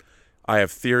 John. I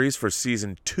have theories for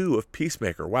season 2 of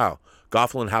Peacemaker. Wow.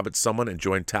 Gothel inhabits someone and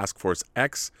join Task Force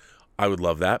X. I would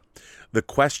love that. The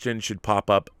Question should pop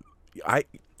up.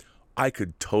 I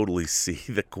could totally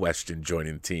see the Question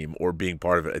joining the team or being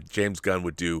part of it. James Gunn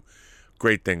would do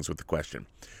great things with the Question.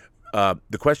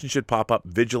 The Question should pop up.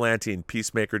 Vigilante and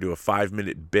Peacemaker do a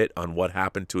 5-minute bit on what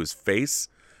happened to his face.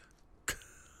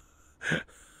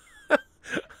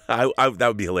 That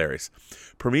would be hilarious.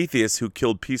 Prometheus, who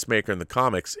killed Peacemaker in the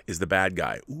comics, is the bad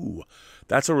guy. Ooh,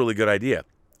 that's a really good idea.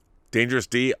 Dangerous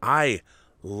D, I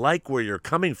like where you're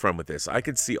coming from with this. I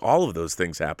could see all of those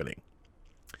things happening.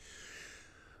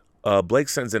 Blake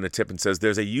sends in a tip and says,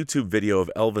 there's a YouTube video of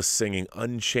Elvis singing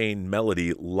Unchained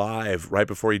Melody live right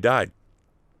before he died.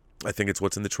 I think it's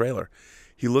what's in the trailer.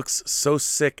 He looks so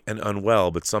sick and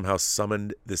unwell, but somehow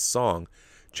summoned this song.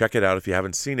 Check it out if you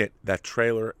haven't seen it. That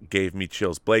trailer gave me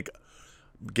chills. Blake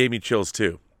gave me chills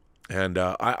too. And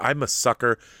I'm a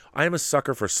sucker. I am a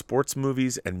sucker for sports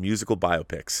movies and musical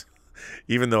biopics.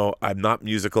 Even though I'm not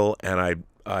musical and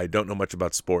I don't know much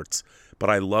about sports, but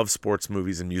I love sports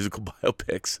movies and musical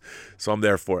biopics, so I'm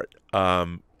there for it.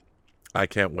 I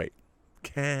can't wait.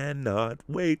 Cannot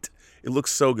wait. It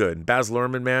looks so good. And Baz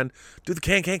Luhrmann, man, do the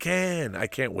can. I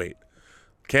can't wait.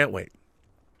 Can't wait.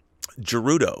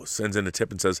 Gerudo sends in a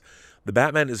tip and says, the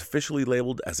Batman is officially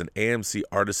labeled as an AMC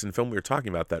Artisan film. We were talking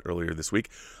about that earlier this week.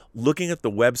 Looking at the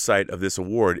website of this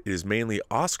award, it is mainly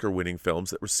Oscar-winning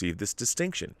films that receive this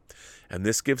distinction. And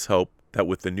this gives hope that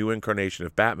with the new incarnation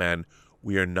of Batman,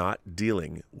 we are not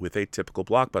dealing with a typical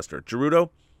blockbuster. Gerudo,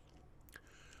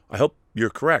 I hope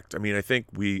you're correct. I mean, I think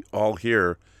we all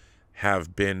here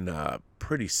have been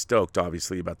pretty stoked,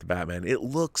 obviously, about the Batman. It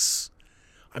looks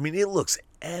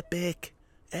epic.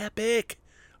 Epic.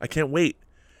 I can't wait.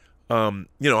 I'm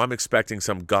expecting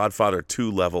some Godfather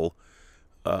 2 level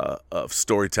of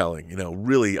storytelling.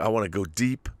 Really, I want to go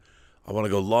deep. I want to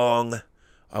go long.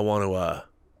 I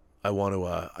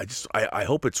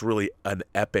hope it's really an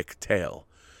epic tale.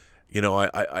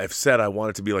 I've said I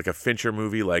want it to be like a Fincher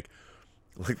movie, like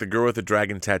The Girl with the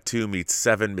Dragon Tattoo meets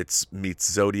Seven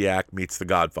meets Zodiac meets The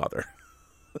Godfather.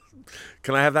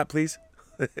 Can I have that, please?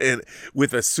 And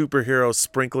with a superhero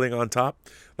sprinkling on top.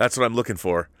 That's what I'm looking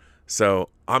for. So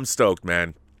I'm stoked,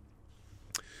 man.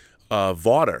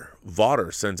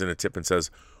 Vauder sends in a tip and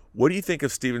says, what do you think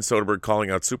of Steven Soderbergh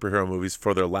calling out superhero movies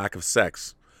for their lack of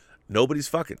sex? Nobody's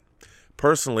fucking.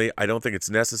 Personally, I don't think it's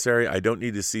necessary. I don't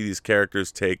need to see these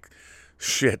characters take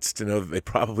shits to know that they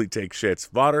probably take shits.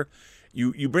 Vauder,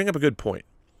 you bring up a good point.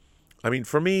 I mean,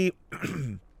 for me,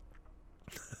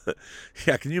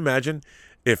 yeah, can you imagine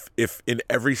if in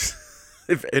every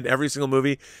single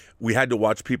movie we had to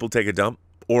watch people take a dump,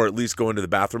 or at least go into the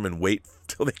bathroom and wait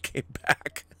till they came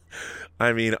back?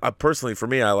 I mean, personally, for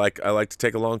me, I like to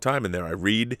take a long time in there. I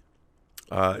read.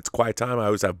 It's quiet time. I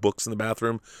always have books in the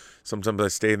bathroom. Sometimes I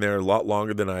stay in there a lot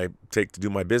longer than I take to do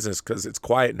my business because it's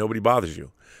quiet. Nobody bothers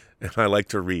you. And I like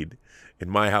to read. In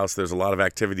my house, there's a lot of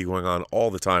activity going on all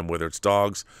the time, whether it's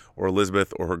dogs or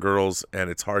Elizabeth or her girls,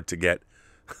 and it's hard to get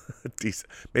decent.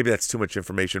 Maybe that's too much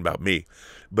information about me.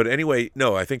 But anyway,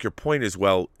 no, I think your point is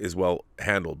well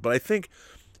handled. But I think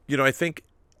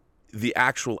the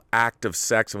actual act of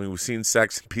sex, I mean, we've seen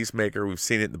sex in Peacemaker, we've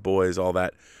seen it in The Boys, all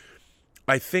that.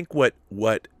 I think what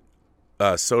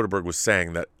Soderbergh was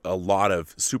saying, that a lot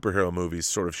of superhero movies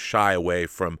sort of shy away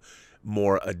from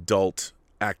more adult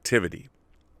activity.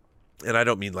 And I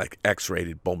don't mean like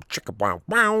X-rated, boom, chicka, bow,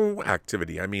 bow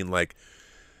activity. I mean like,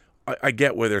 I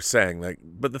get what they're saying. Like,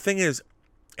 but the thing is,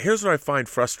 here's what I find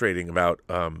frustrating about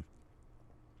a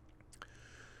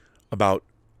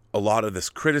lot of this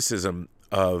criticism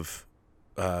of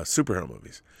superhero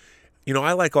movies.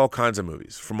 I like all kinds of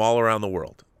movies from all around the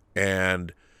world.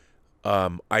 And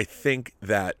I think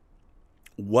that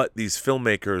what these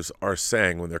filmmakers are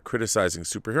saying when they're criticizing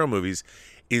superhero movies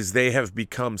is they have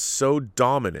become so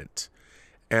dominant.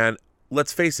 And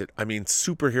let's face it, I mean,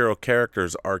 superhero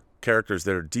characters are characters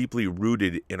that are deeply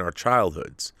rooted in our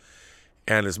childhoods.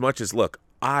 And as much as, look,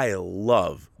 I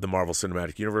love the Marvel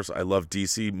Cinematic Universe. I love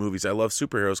DC movies. I love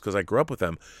superheroes because I grew up with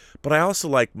them. But I also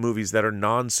like movies that are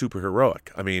non-superheroic.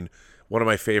 I mean, one of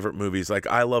my favorite movies, like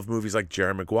I love movies like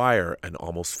Jerry Maguire and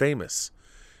Almost Famous.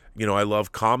 I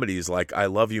love comedies like I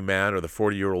Love You Man or The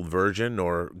 40-Year-Old Virgin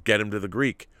or Get Him to the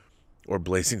Greek. or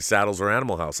Blazing Saddles or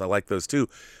Animal House. I like those too.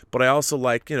 But I also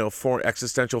like,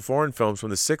 existential foreign films from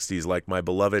the 60s, like my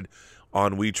beloved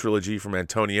Ennui trilogy from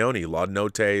Antonioni, La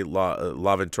Notte,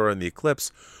 La Ventura and the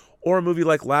Eclipse, or a movie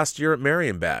like Last Year at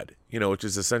Marienbad, which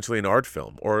is essentially an art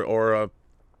film, or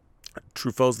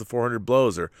Truffaut's The 400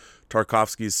 Blows, or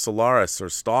Tarkovsky's Solaris or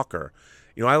Stalker.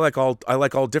 I like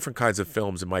all different kinds of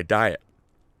films in my diet.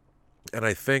 And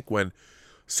I think when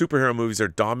superhero movies are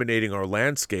dominating our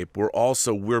landscape,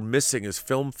 we're missing as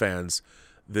film fans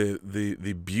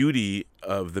the beauty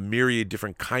of the myriad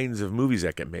different kinds of movies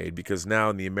that get made, because now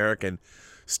in the American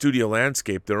studio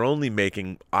landscape, they're only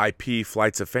making IP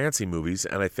flights of fancy movies,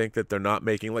 and I think that they're not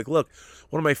making, look,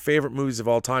 one of my favorite movies of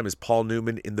all time is Paul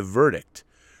Newman in The Verdict,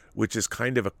 which is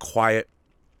kind of a quiet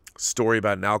story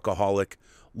about an alcoholic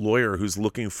lawyer who's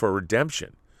looking for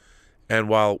redemption. And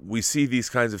while we see these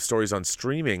kinds of stories on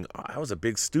streaming, that was a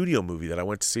big studio movie that I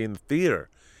went to see in the theater,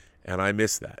 and I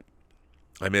miss that.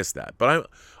 But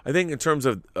I think in terms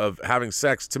of having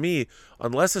sex, to me,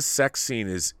 unless a sex scene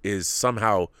is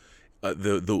somehow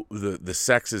the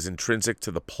sex is intrinsic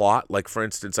to the plot, like for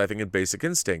instance, I think in Basic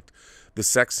Instinct, the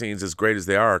sex scenes, as great as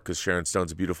they are, because Sharon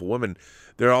Stone's a beautiful woman,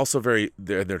 they're also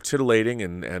they're titillating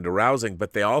and arousing,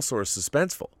 but they also are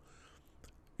suspenseful.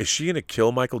 Is she going to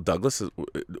kill Michael Douglas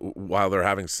while they're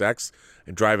having sex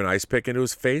and drive an ice pick into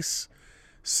his face?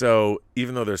 So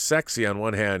even though they're sexy, on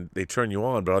one hand, they turn you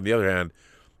on, but on the other hand,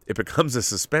 it becomes a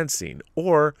suspense scene.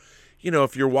 Or,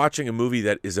 if you're watching a movie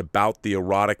that is about the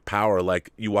erotic power, like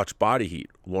you watch Body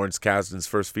Heat, Lawrence Kasdan's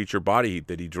first feature Body Heat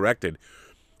that he directed,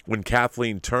 when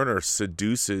Kathleen Turner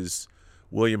seduces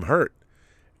William Hurt,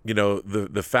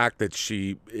 the fact that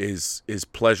she is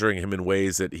pleasuring him in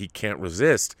ways that he can't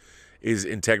resist is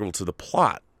integral to the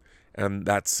plot. And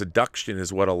that seduction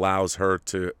is what allows her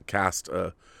to cast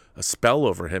a spell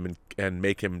over him and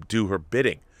make him do her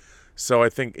bidding. So I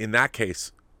think in that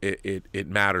case, it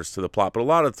matters to the plot. But a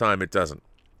lot of the time, it doesn't.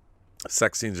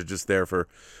 Sex scenes are just there for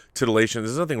titillation.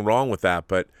 There's nothing wrong with that,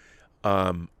 but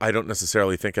I don't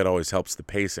necessarily think it always helps the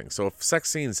pacing. So if sex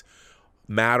scenes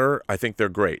matter, I think they're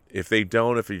great. If they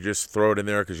don't, if you just throw it in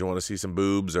there because you want to see some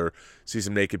boobs or see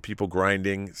some naked people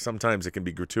grinding, sometimes it can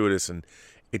be gratuitous and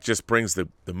it just brings the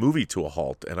movie to a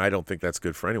halt, and I don't think that's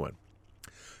good for anyone.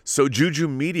 So Juju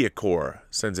Media Corps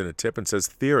sends in a tip and says,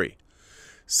 theory.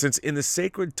 Since in the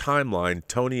sacred timeline,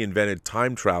 Tony invented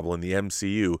time travel in the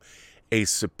MCU, a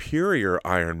superior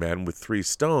Iron Man with 3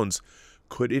 stones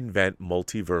could invent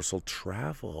multiversal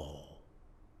travel.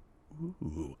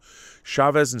 Ooh.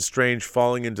 Chavez and Strange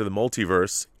falling into the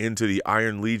multiverse, into the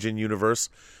Iron Legion universe.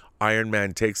 Iron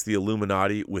Man takes the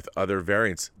Illuminati with other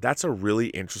variants. That's a really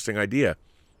interesting idea.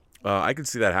 I can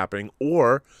see that happening.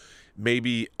 Or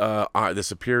maybe the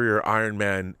superior Iron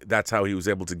Man, that's how he was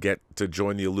able to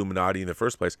join the Illuminati in the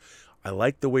first place. I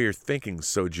like the way you're thinking,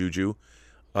 so Juju.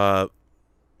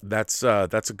 That's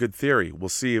a good theory. We'll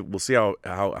see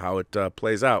how it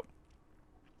plays out.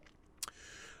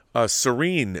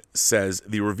 Serene says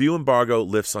the review embargo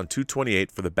lifts on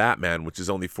 2/28 for the Batman, which is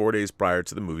only 4 days prior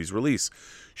to the movie's release.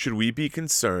 Should we be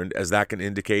concerned, as that can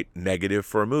indicate negative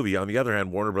for a movie? On the other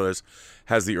hand, Warner Brothers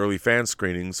has the early fan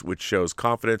screenings, which shows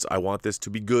confidence. I want this to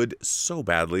be good so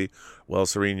badly. Well,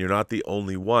 Serene, you're not the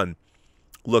only one.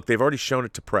 Look, they've already shown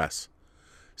it to press.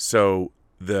 So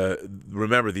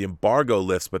remember, the embargo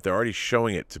lifts, but they're already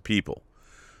showing it to people.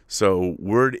 So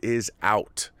word is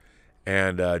out.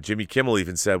 And Jimmy Kimmel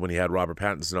even said when he had Robert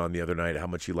Pattinson on the other night how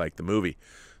much he liked the movie.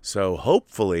 So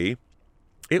hopefully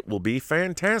it will be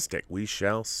fantastic. We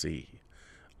shall see.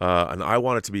 And I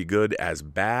want it to be good, as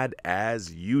bad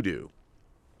as you do.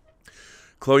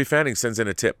 Chloe Fanning sends in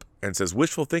a tip and says,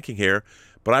 wishful thinking here,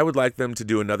 but I would like them to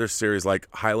do another series like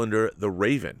Highlander the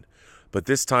Raven. But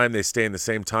this time they stay in the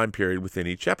same time period within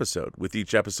each episode, with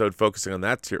each episode focusing on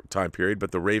that time period,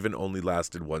 but The Raven only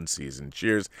lasted 1 season.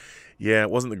 Cheers. Yeah, it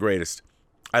wasn't the greatest.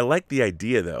 I like the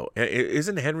idea, though.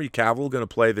 Isn't Henry Cavill going to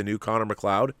play the new Connor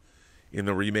McLeod in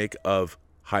the remake of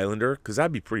Highlander? Because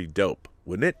that'd be pretty dope,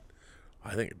 wouldn't it?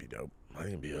 I think it'd be dope. I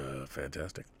think it'd be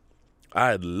fantastic.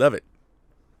 I'd love it.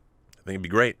 I think it'd be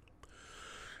great.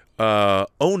 Oh,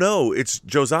 no, it's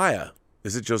Josiah.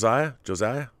 Is it Josiah?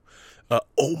 Josiah?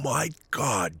 Oh my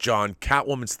God, John,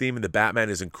 Catwoman's theme in the Batman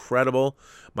is incredible.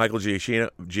 Michael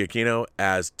Giacchino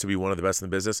as to be one of the best in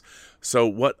the business. So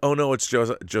what, oh no, it's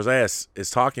Josiah is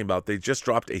talking about, they just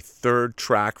dropped a 3rd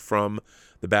track from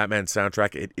the Batman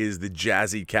soundtrack. It is the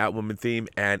jazzy Catwoman theme,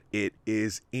 and it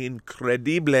is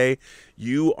incredible.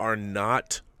 You are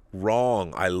not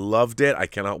wrong. I loved it. I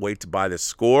cannot wait to buy the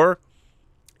score.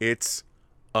 It's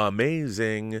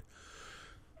amazing.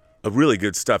 really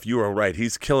good stuff. You are right.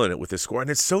 He's killing it with his score, and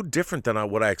it's so different than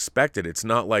what I expected. It's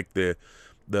not like the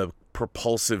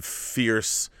propulsive,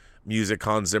 fierce music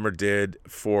Hans Zimmer did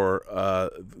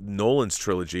for Nolan's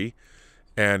trilogy,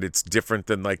 and it's different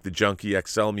than like the Junkie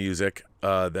XL music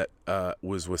that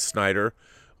was with Snyder,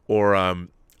 or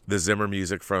the Zimmer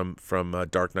music from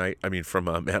Dark Knight. I mean, from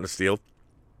Man of Steel.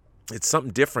 It's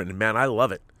something different, and man, I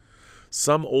love it.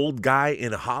 Some old guy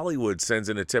in Hollywood sends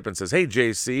in a tip and says, "Hey,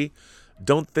 JC,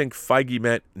 don't think Feige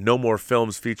meant no more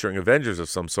films featuring Avengers of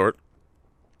some sort.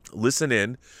 Listen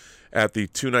in at the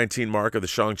 219 mark of the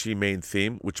Shang-Chi main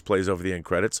theme, which plays over the end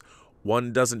credits.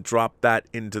 One doesn't drop that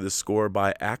into the score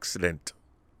by accident.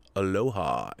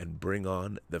 Aloha and bring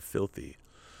on the filthy."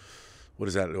 What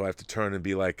is that? Do I have to turn and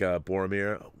be like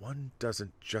Boromir? One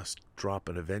doesn't just drop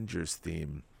an Avengers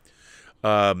theme.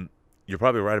 You're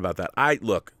probably right about that.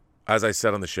 Look, as I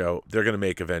said on the show, they're going to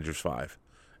make Avengers 5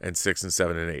 and 6 and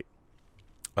 7 and 8.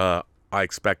 I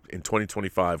expect in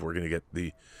 2025 we're going to get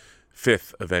the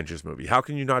 5th Avengers movie. How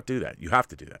can you not do that? You have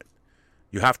to do that.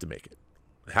 You have to make it.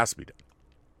 It has to be done.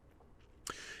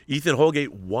 Ethan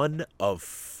Holgate, 1 of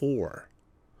 4.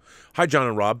 Hi, John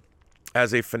and Rob.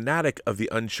 As a fanatic of the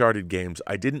Uncharted games,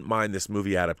 I didn't mind this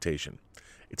movie adaptation.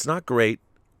 It's not great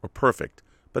or perfect,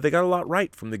 but they got a lot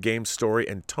right from the game's story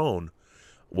and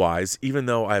tone-wise, even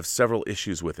though I have several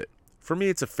issues with it. For me,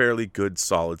 it's a fairly good,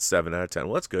 solid 7 out of 10.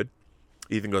 Well, that's good.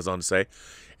 Ethan goes on to say,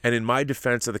 and in my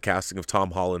defense of the casting of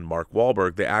Tom Holland and Mark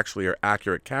Wahlberg, they actually are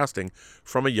accurate casting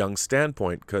from a young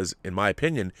standpoint, because, in my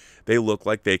opinion, they look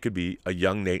like they could be a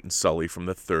young Nate and Sully from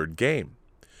the 3rd game.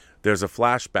 There's a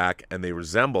flashback, and they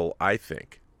resemble, I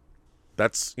think.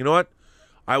 That's, you know what?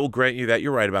 I will grant you that.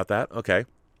 You're right about that. Okay.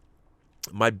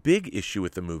 My big issue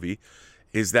with the movie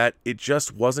is that it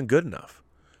just wasn't good enough,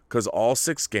 because all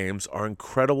 6 games are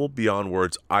incredible beyond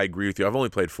words. I agree with you. I've only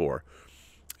played 4.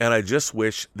 And I just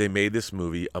wish they made this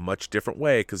movie a much different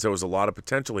way, because there was a lot of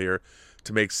potential here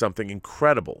to make something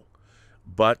incredible.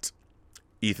 But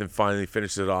Ethan finally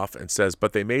finishes it off and says,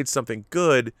 but they made something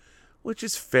good, which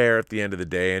is fair at the end of the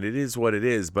day, and it is what it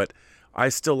is. But I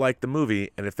still like the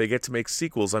movie, and if they get to make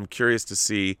sequels, I'm curious to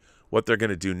see what they're going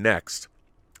to do next.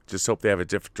 Just hope they have a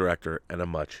different director and a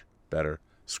much better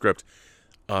script.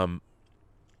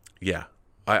 Yeah,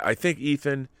 I think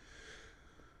Ethan,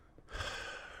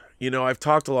 you know, I've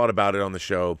talked a lot about it on the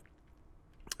show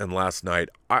and last night.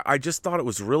 I just thought it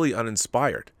was really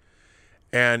uninspired.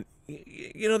 And,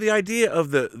 you know, the idea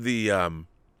of the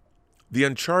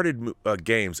Uncharted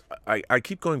games, I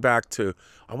keep going back to,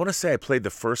 I want to say I played the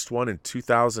first one in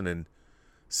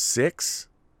 2006,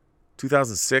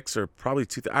 or probably,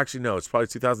 actually no, it's probably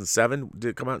 2007. Did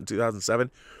it come out in 2007?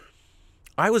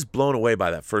 I was blown away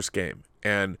by that first game.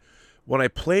 And when I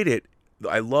played it,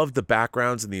 I loved the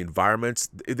backgrounds and the environments.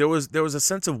 There was a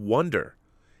sense of wonder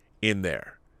in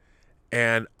there.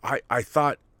 And I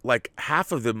thought, like,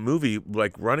 half of the movie,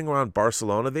 like running around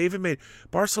Barcelona, they even made,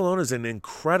 Barcelona's an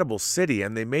incredible city,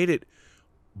 and they made it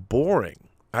boring.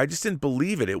 I just didn't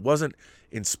believe it. It wasn't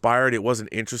inspired. It wasn't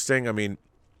interesting. I mean,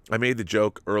 I made the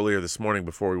joke earlier this morning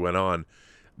before we went on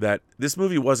that this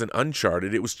movie wasn't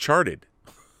Uncharted. It was charted.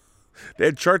 They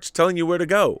had charts telling you where to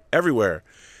go everywhere.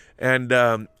 And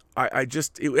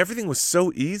everything was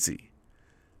so easy.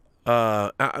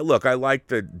 Look, I liked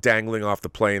the dangling off the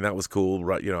plane. That was cool.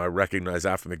 Right, you know, I recognized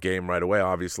that from the game right away,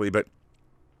 obviously, but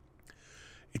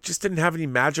it just didn't have any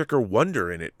magic or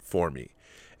wonder in it for me.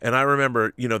 And I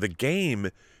remember, you know, the game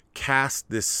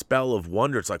cast this spell of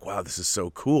wonder. It's like, wow, this is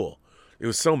so cool. It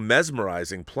was so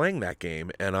mesmerizing playing that game,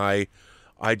 and I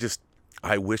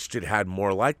wished it had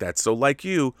more like that. So, like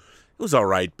you, it was all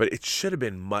right, but it should have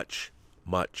been much,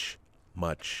 much,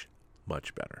 much,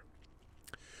 much better.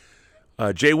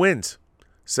 Jay Wins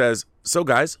says, so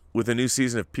guys, with a new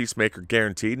season of Peacemaker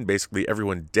guaranteed and basically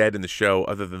everyone dead in the show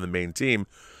other than the main team,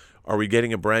 are we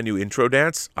getting a brand new intro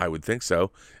dance? I would think so.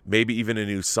 Maybe even a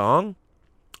new song?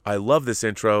 I love this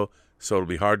intro, so it'll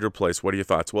be hard to replace. What are your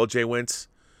thoughts? Well, Jay Wins,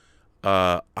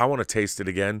 I want to taste it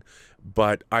again,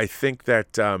 but I think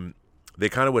that they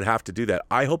kind of would have to do that.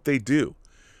 I hope they do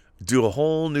a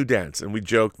whole new dance. And we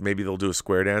joked maybe they'll do a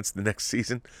square dance the next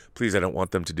season. Please, I don't want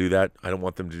them to do that. I don't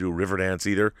want them to do a river dance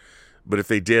either. But if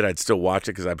they did, I'd still watch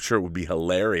it because I'm sure it would be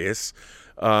hilarious.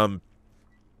 But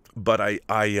I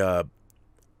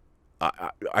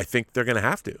think they're going to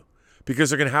have to, because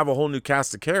they're going to have a whole new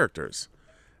cast of characters.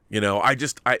 You know,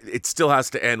 it still has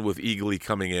to end with Eagly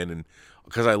coming in, and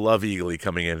because I love Eagly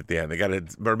coming in at the end. They got to,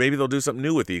 or maybe they'll do something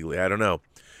new with Eagly. I don't know.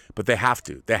 But they have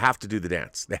to. They have to do the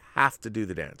dance. They have to do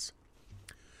the dance.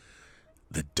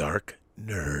 The Dark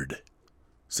Nerd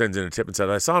sends in a tip and said,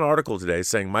 I saw an article today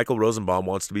saying Michael Rosenbaum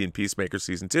wants to be in Peacemaker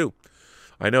Season 2.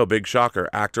 I know, big shocker.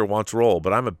 Actor wants role,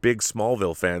 but I'm a big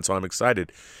Smallville fan, so I'm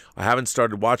excited. I haven't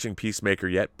started watching Peacemaker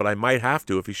yet, but I might have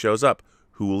to if he shows up.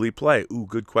 Who will he play? Ooh,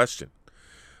 good question.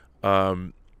 I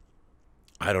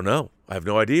don't know. I have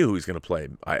no idea who he's going to play.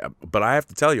 But I have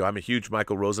to tell you, I'm a huge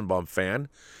Michael Rosenbaum fan.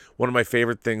 One of my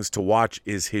favorite things to watch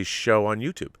is his show on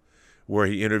YouTube, where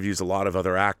he interviews a lot of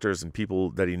other actors and people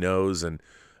that he knows, and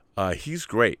he's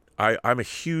great. I'm a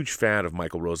huge fan of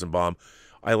Michael Rosenbaum.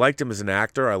 I liked him as an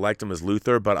actor. I liked him as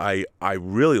Luthor, but I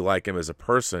really like him as a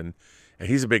person, and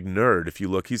he's a big nerd. If you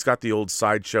look, he's got the old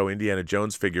Sideshow Indiana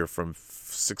Jones figure from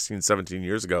 16, 17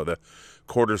 years ago, the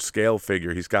quarter scale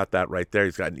figure. He's got that right there.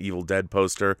 He's got an Evil Dead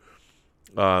poster.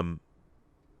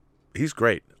 He's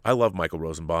great. I love Michael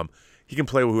Rosenbaum. He can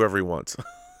play with whoever he wants.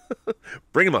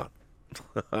 Bring him on.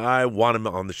 I want him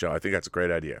on the show. I think that's a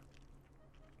great idea.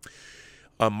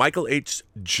 Michael H.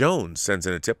 Jones sends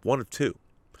in a tip, one of two.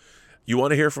 You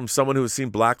want to hear from someone who has seen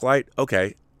Blacklight?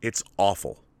 Okay, it's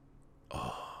awful.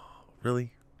 Oh,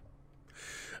 really?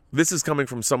 This is coming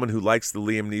from someone who likes the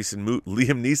Liam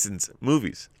Neeson's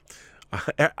movies.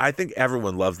 I think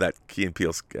everyone loves that Key and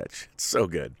Peele sketch. It's so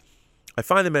good. I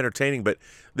find them entertaining, but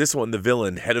this one, the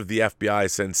villain, head of the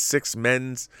FBI, sends six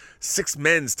men's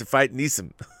to fight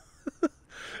Neeson.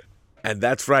 And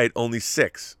that's right, only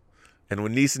 6. And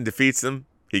when Neeson defeats them,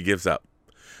 he gives up.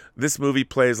 This movie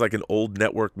plays like an old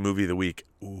network movie of the week.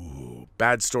 Ooh,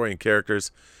 bad story and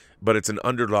characters, but it's an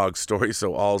underdog story,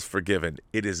 so all's forgiven.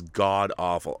 It is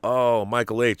god-awful. Oh,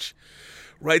 Michael H.,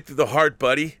 right through the heart,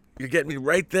 buddy. You're getting me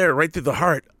right there, right through the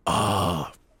heart.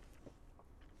 Oh.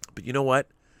 But you know what?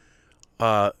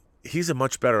 He's a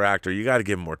much better actor. You got to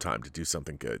give him more time to do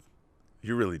something good.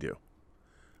 You really do.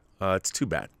 It's too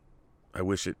bad. I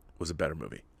wish it was a better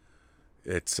movie.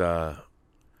 It's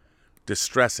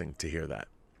distressing to hear that.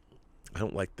 I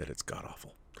don't like that it's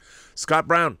god-awful. Scott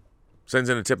Brown sends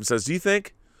in a tip and says, do you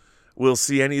think we'll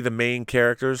see any of the main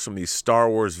characters from these Star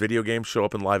Wars video games show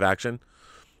up in live action?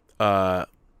 Iden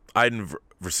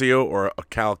Versio or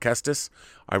Cal Kestis.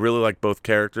 I really like both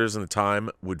characters, and the time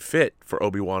would fit for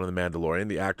Obi-Wan and the Mandalorian.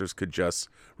 The actors could just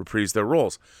reprise their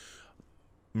roles.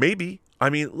 Maybe. I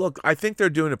mean, look, I think they're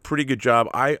doing a pretty good job.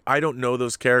 I don't know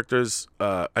those characters.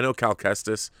 I know Cal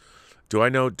Kestis. Do I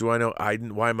know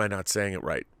Iden? Why am I not saying it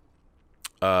right?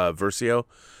 Versio.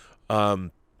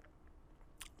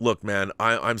 Look, man,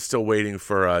 I'm still waiting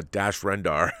for Dash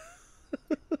Rendar.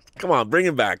 Come on, bring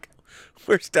him back.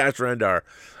 Where's Dash Rendar?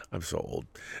 I'm so old.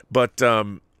 But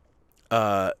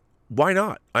why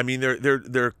not? I mean,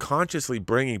 they're consciously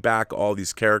bringing back all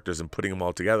these characters and putting them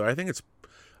all together. I think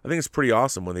it's pretty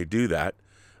awesome when they do that.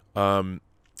 And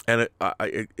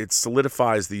it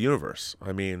solidifies the universe.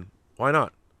 I mean, why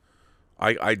not?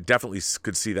 I definitely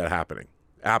could see that happening.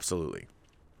 Absolutely.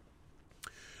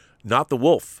 Not the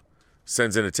Wolf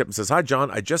sends in a tip and says, hi, John.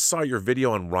 I just saw your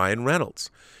video on Ryan Reynolds.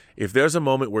 If there's a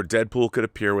moment where Deadpool could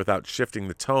appear without shifting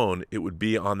the tone, it would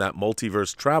be on that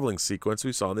multiverse traveling sequence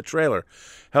we saw in the trailer.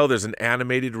 Hell, there's an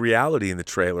animated reality in the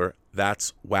trailer.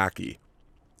 That's wacky.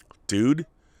 Dude,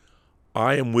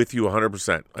 I am with you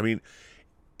 100%. I mean,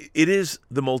 it is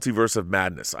the multiverse of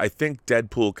madness. I think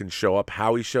Deadpool can show up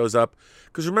how he shows up.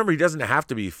 Because remember, he doesn't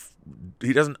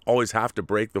always have to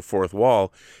break the fourth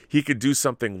wall. He could do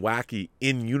something wacky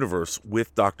in universe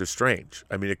with Doctor Strange.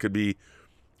 I mean, it could be,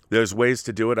 there's ways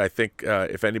to do it. I think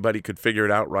if anybody could figure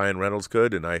it out, Ryan Reynolds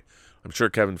could, and I'm sure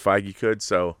Kevin Feige could.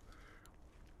 So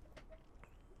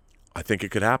I think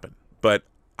it could happen, but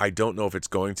I don't know if it's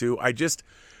going to. I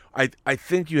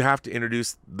think you have to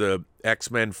introduce the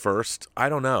X-Men first. I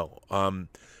don't know.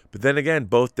 But then again,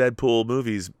 both Deadpool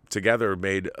movies together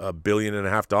made $1.5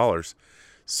 billion.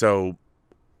 So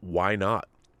why not?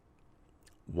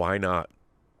 Why not?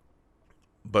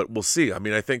 But we'll see. I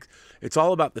mean, I think it's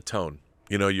all about the tone.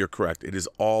 You know, you're correct. It is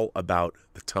all about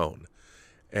the tone.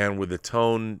 And would the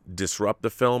tone disrupt the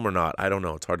film or not? I don't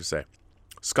know. It's hard to say.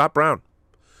 Scott Brown,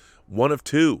 one of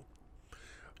two.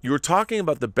 You were talking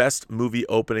about the best movie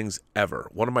openings ever.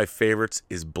 One of my favorites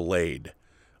is Blade.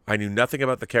 I knew nothing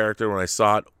about the character when I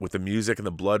saw it. With the music and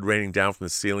the blood raining down from the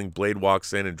ceiling, Blade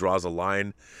walks in and draws a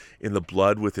line in the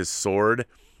blood with his sword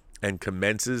and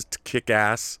commences to kick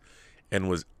ass.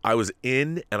 And I was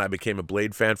in, and I became a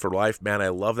Blade fan for life. Man, I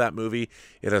love that movie.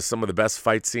 It has some of the best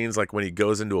fight scenes, like when he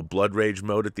goes into a blood rage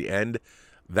mode at the end.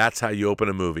 That's how you open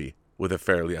a movie with a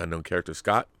fairly unknown character.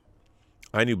 Scott,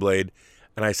 I knew Blade,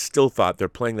 and I still thought they're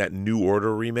playing that New Order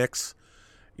remix.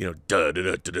 You know, and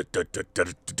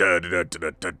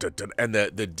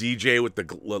the DJ with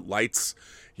the lights,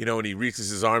 you know, and he reaches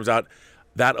his arms out.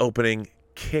 That opening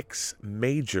kicks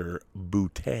major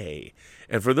booty.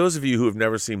 And for those of you who have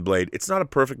never seen Blade, it's not a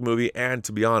perfect movie, and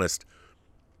to be honest,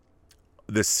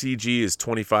 the CG is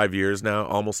 25 years now,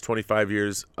 almost 25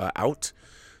 years out.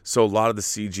 So a lot of the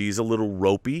CG is a little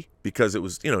ropey because it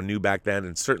was, new back then.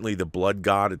 And certainly the blood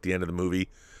god at the end of the movie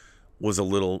was a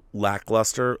little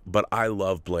lackluster. But I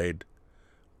love Blade.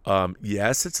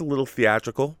 Yes, it's a little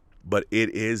theatrical, but it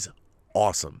is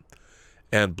awesome.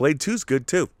 And Blade 2 is good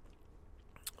too.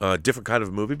 Different kind of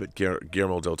a movie, but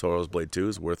Guillermo del Toro's Blade 2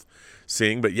 is worth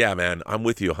seeing. But yeah, man, I'm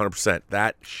with you 100%.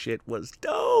 That shit was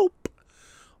dope.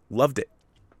 Loved it.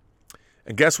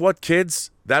 And guess what,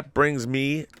 kids? That brings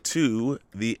me to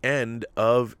the end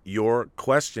of your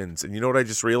questions. And you know what I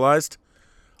just realized?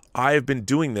 I have been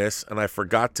doing this, and I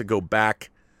forgot to go back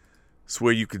so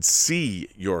where you could see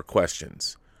your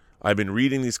questions. I've been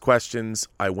reading these questions.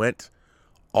 I went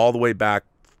all the way back.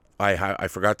 I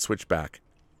forgot to switch back.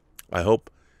 I hope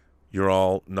you're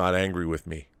all not angry with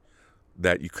me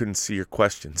that you couldn't see your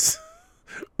questions.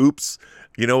 Oops.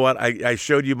 You know what? I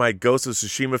showed you my Ghost of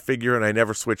Tsushima figure, and I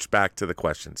never switched back to the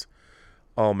questions.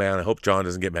 Oh, man, I hope John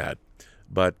doesn't get mad.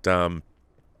 But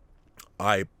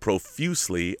I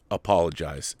profusely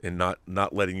apologize in not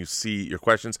letting you see your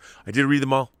questions. I did read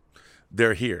them all.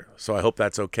 They're here. So I hope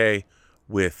that's okay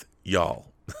with y'all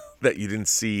that you didn't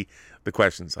see the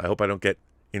questions. I hope I don't get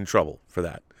in trouble for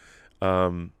that.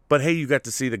 But hey, you got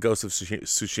to see the Ghost of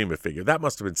Tsushima figure. That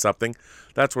must have been something.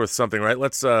 That's worth something, right?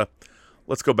 Let's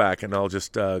go back, and I'll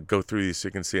just go through these so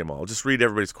you can see them all. I'll just read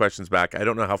everybody's questions back. I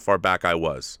don't know how far back I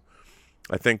was.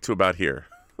 I think to about here.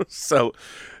 So,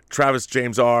 Travis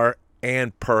James R.,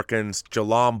 Ann Perkins,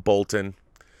 Jalam Bolton,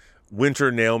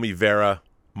 Winter Naomi Vera,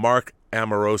 Mark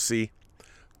Amorosi,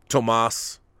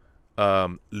 Tomas,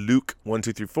 Luke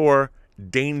 1234,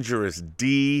 Dangerous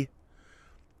D,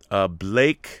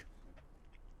 Blake,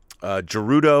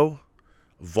 Gerudo,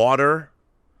 Vauder,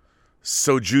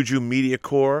 Sojuju Media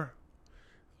Corps,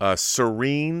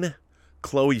 Serene,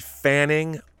 Chloe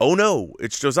Fanning. Oh no,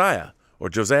 it's Josiah. Or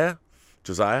Josiah.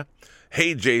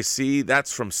 Hey JC,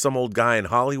 that's from some old guy in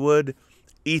Hollywood.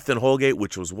 Ethan Holgate,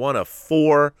 which was one of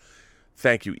 4.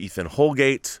 Thank you, Ethan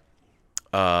Holgate.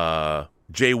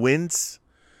 Jay Wins.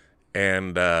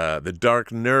 And The Dark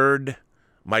Nerd.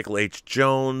 Michael H.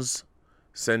 Jones.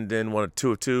 Send in 1 of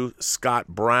 2 of 2. Scott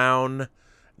Brown.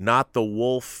 Not the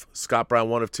Wolf. Scott Brown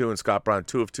 1 of 2 and Scott Brown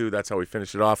 2 of 2. That's how we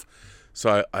finish it off.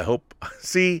 So I hope,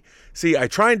 see, I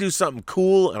try and do something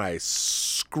cool and I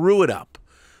screw it up.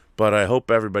 But I hope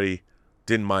everybody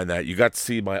didn't mind that. You got to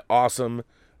see my awesome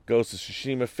Ghost of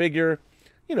Tsushima figure,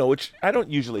 which I don't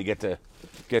usually get.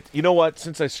 You know what?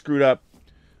 Since I screwed up,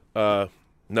 I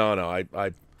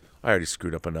already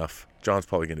screwed up enough. John's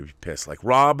probably going to be pissed. Like,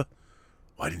 Rob,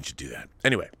 why didn't you do that?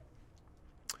 Anyway,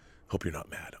 hope you're not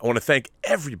mad. I want to thank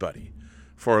everybody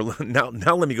for, now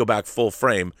let me go back full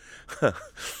frame.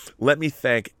 Let me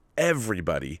thank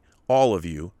everybody, all of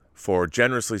you, for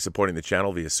generously supporting the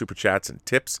channel via super chats and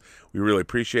tips. We really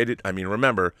appreciate it. I mean,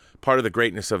 remember, part of the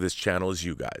greatness of this channel is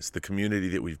you guys. The community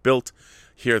that we've built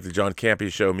here at the John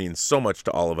Campea Show means so much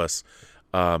to all of us.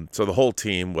 So the whole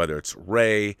team, whether it's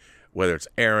Ray, whether it's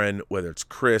Aaron, whether it's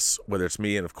Chris, whether it's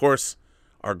me, and of course,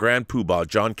 our grand poobah,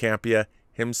 John Campea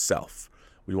himself.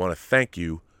 We want to thank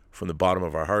you from the bottom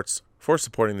of our hearts for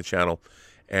supporting the channel.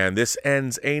 And this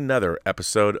ends another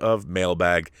episode of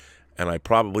Mailbag. And I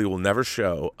probably will never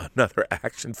show another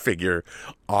action figure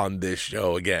on this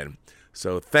show again.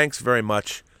 So thanks very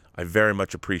much. I very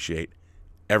much appreciate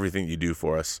everything you do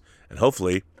for us. And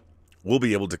hopefully we'll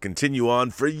be able to continue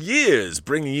on for years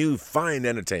bringing you fine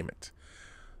entertainment.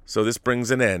 So this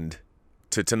brings an end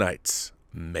to tonight's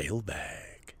Mailbag.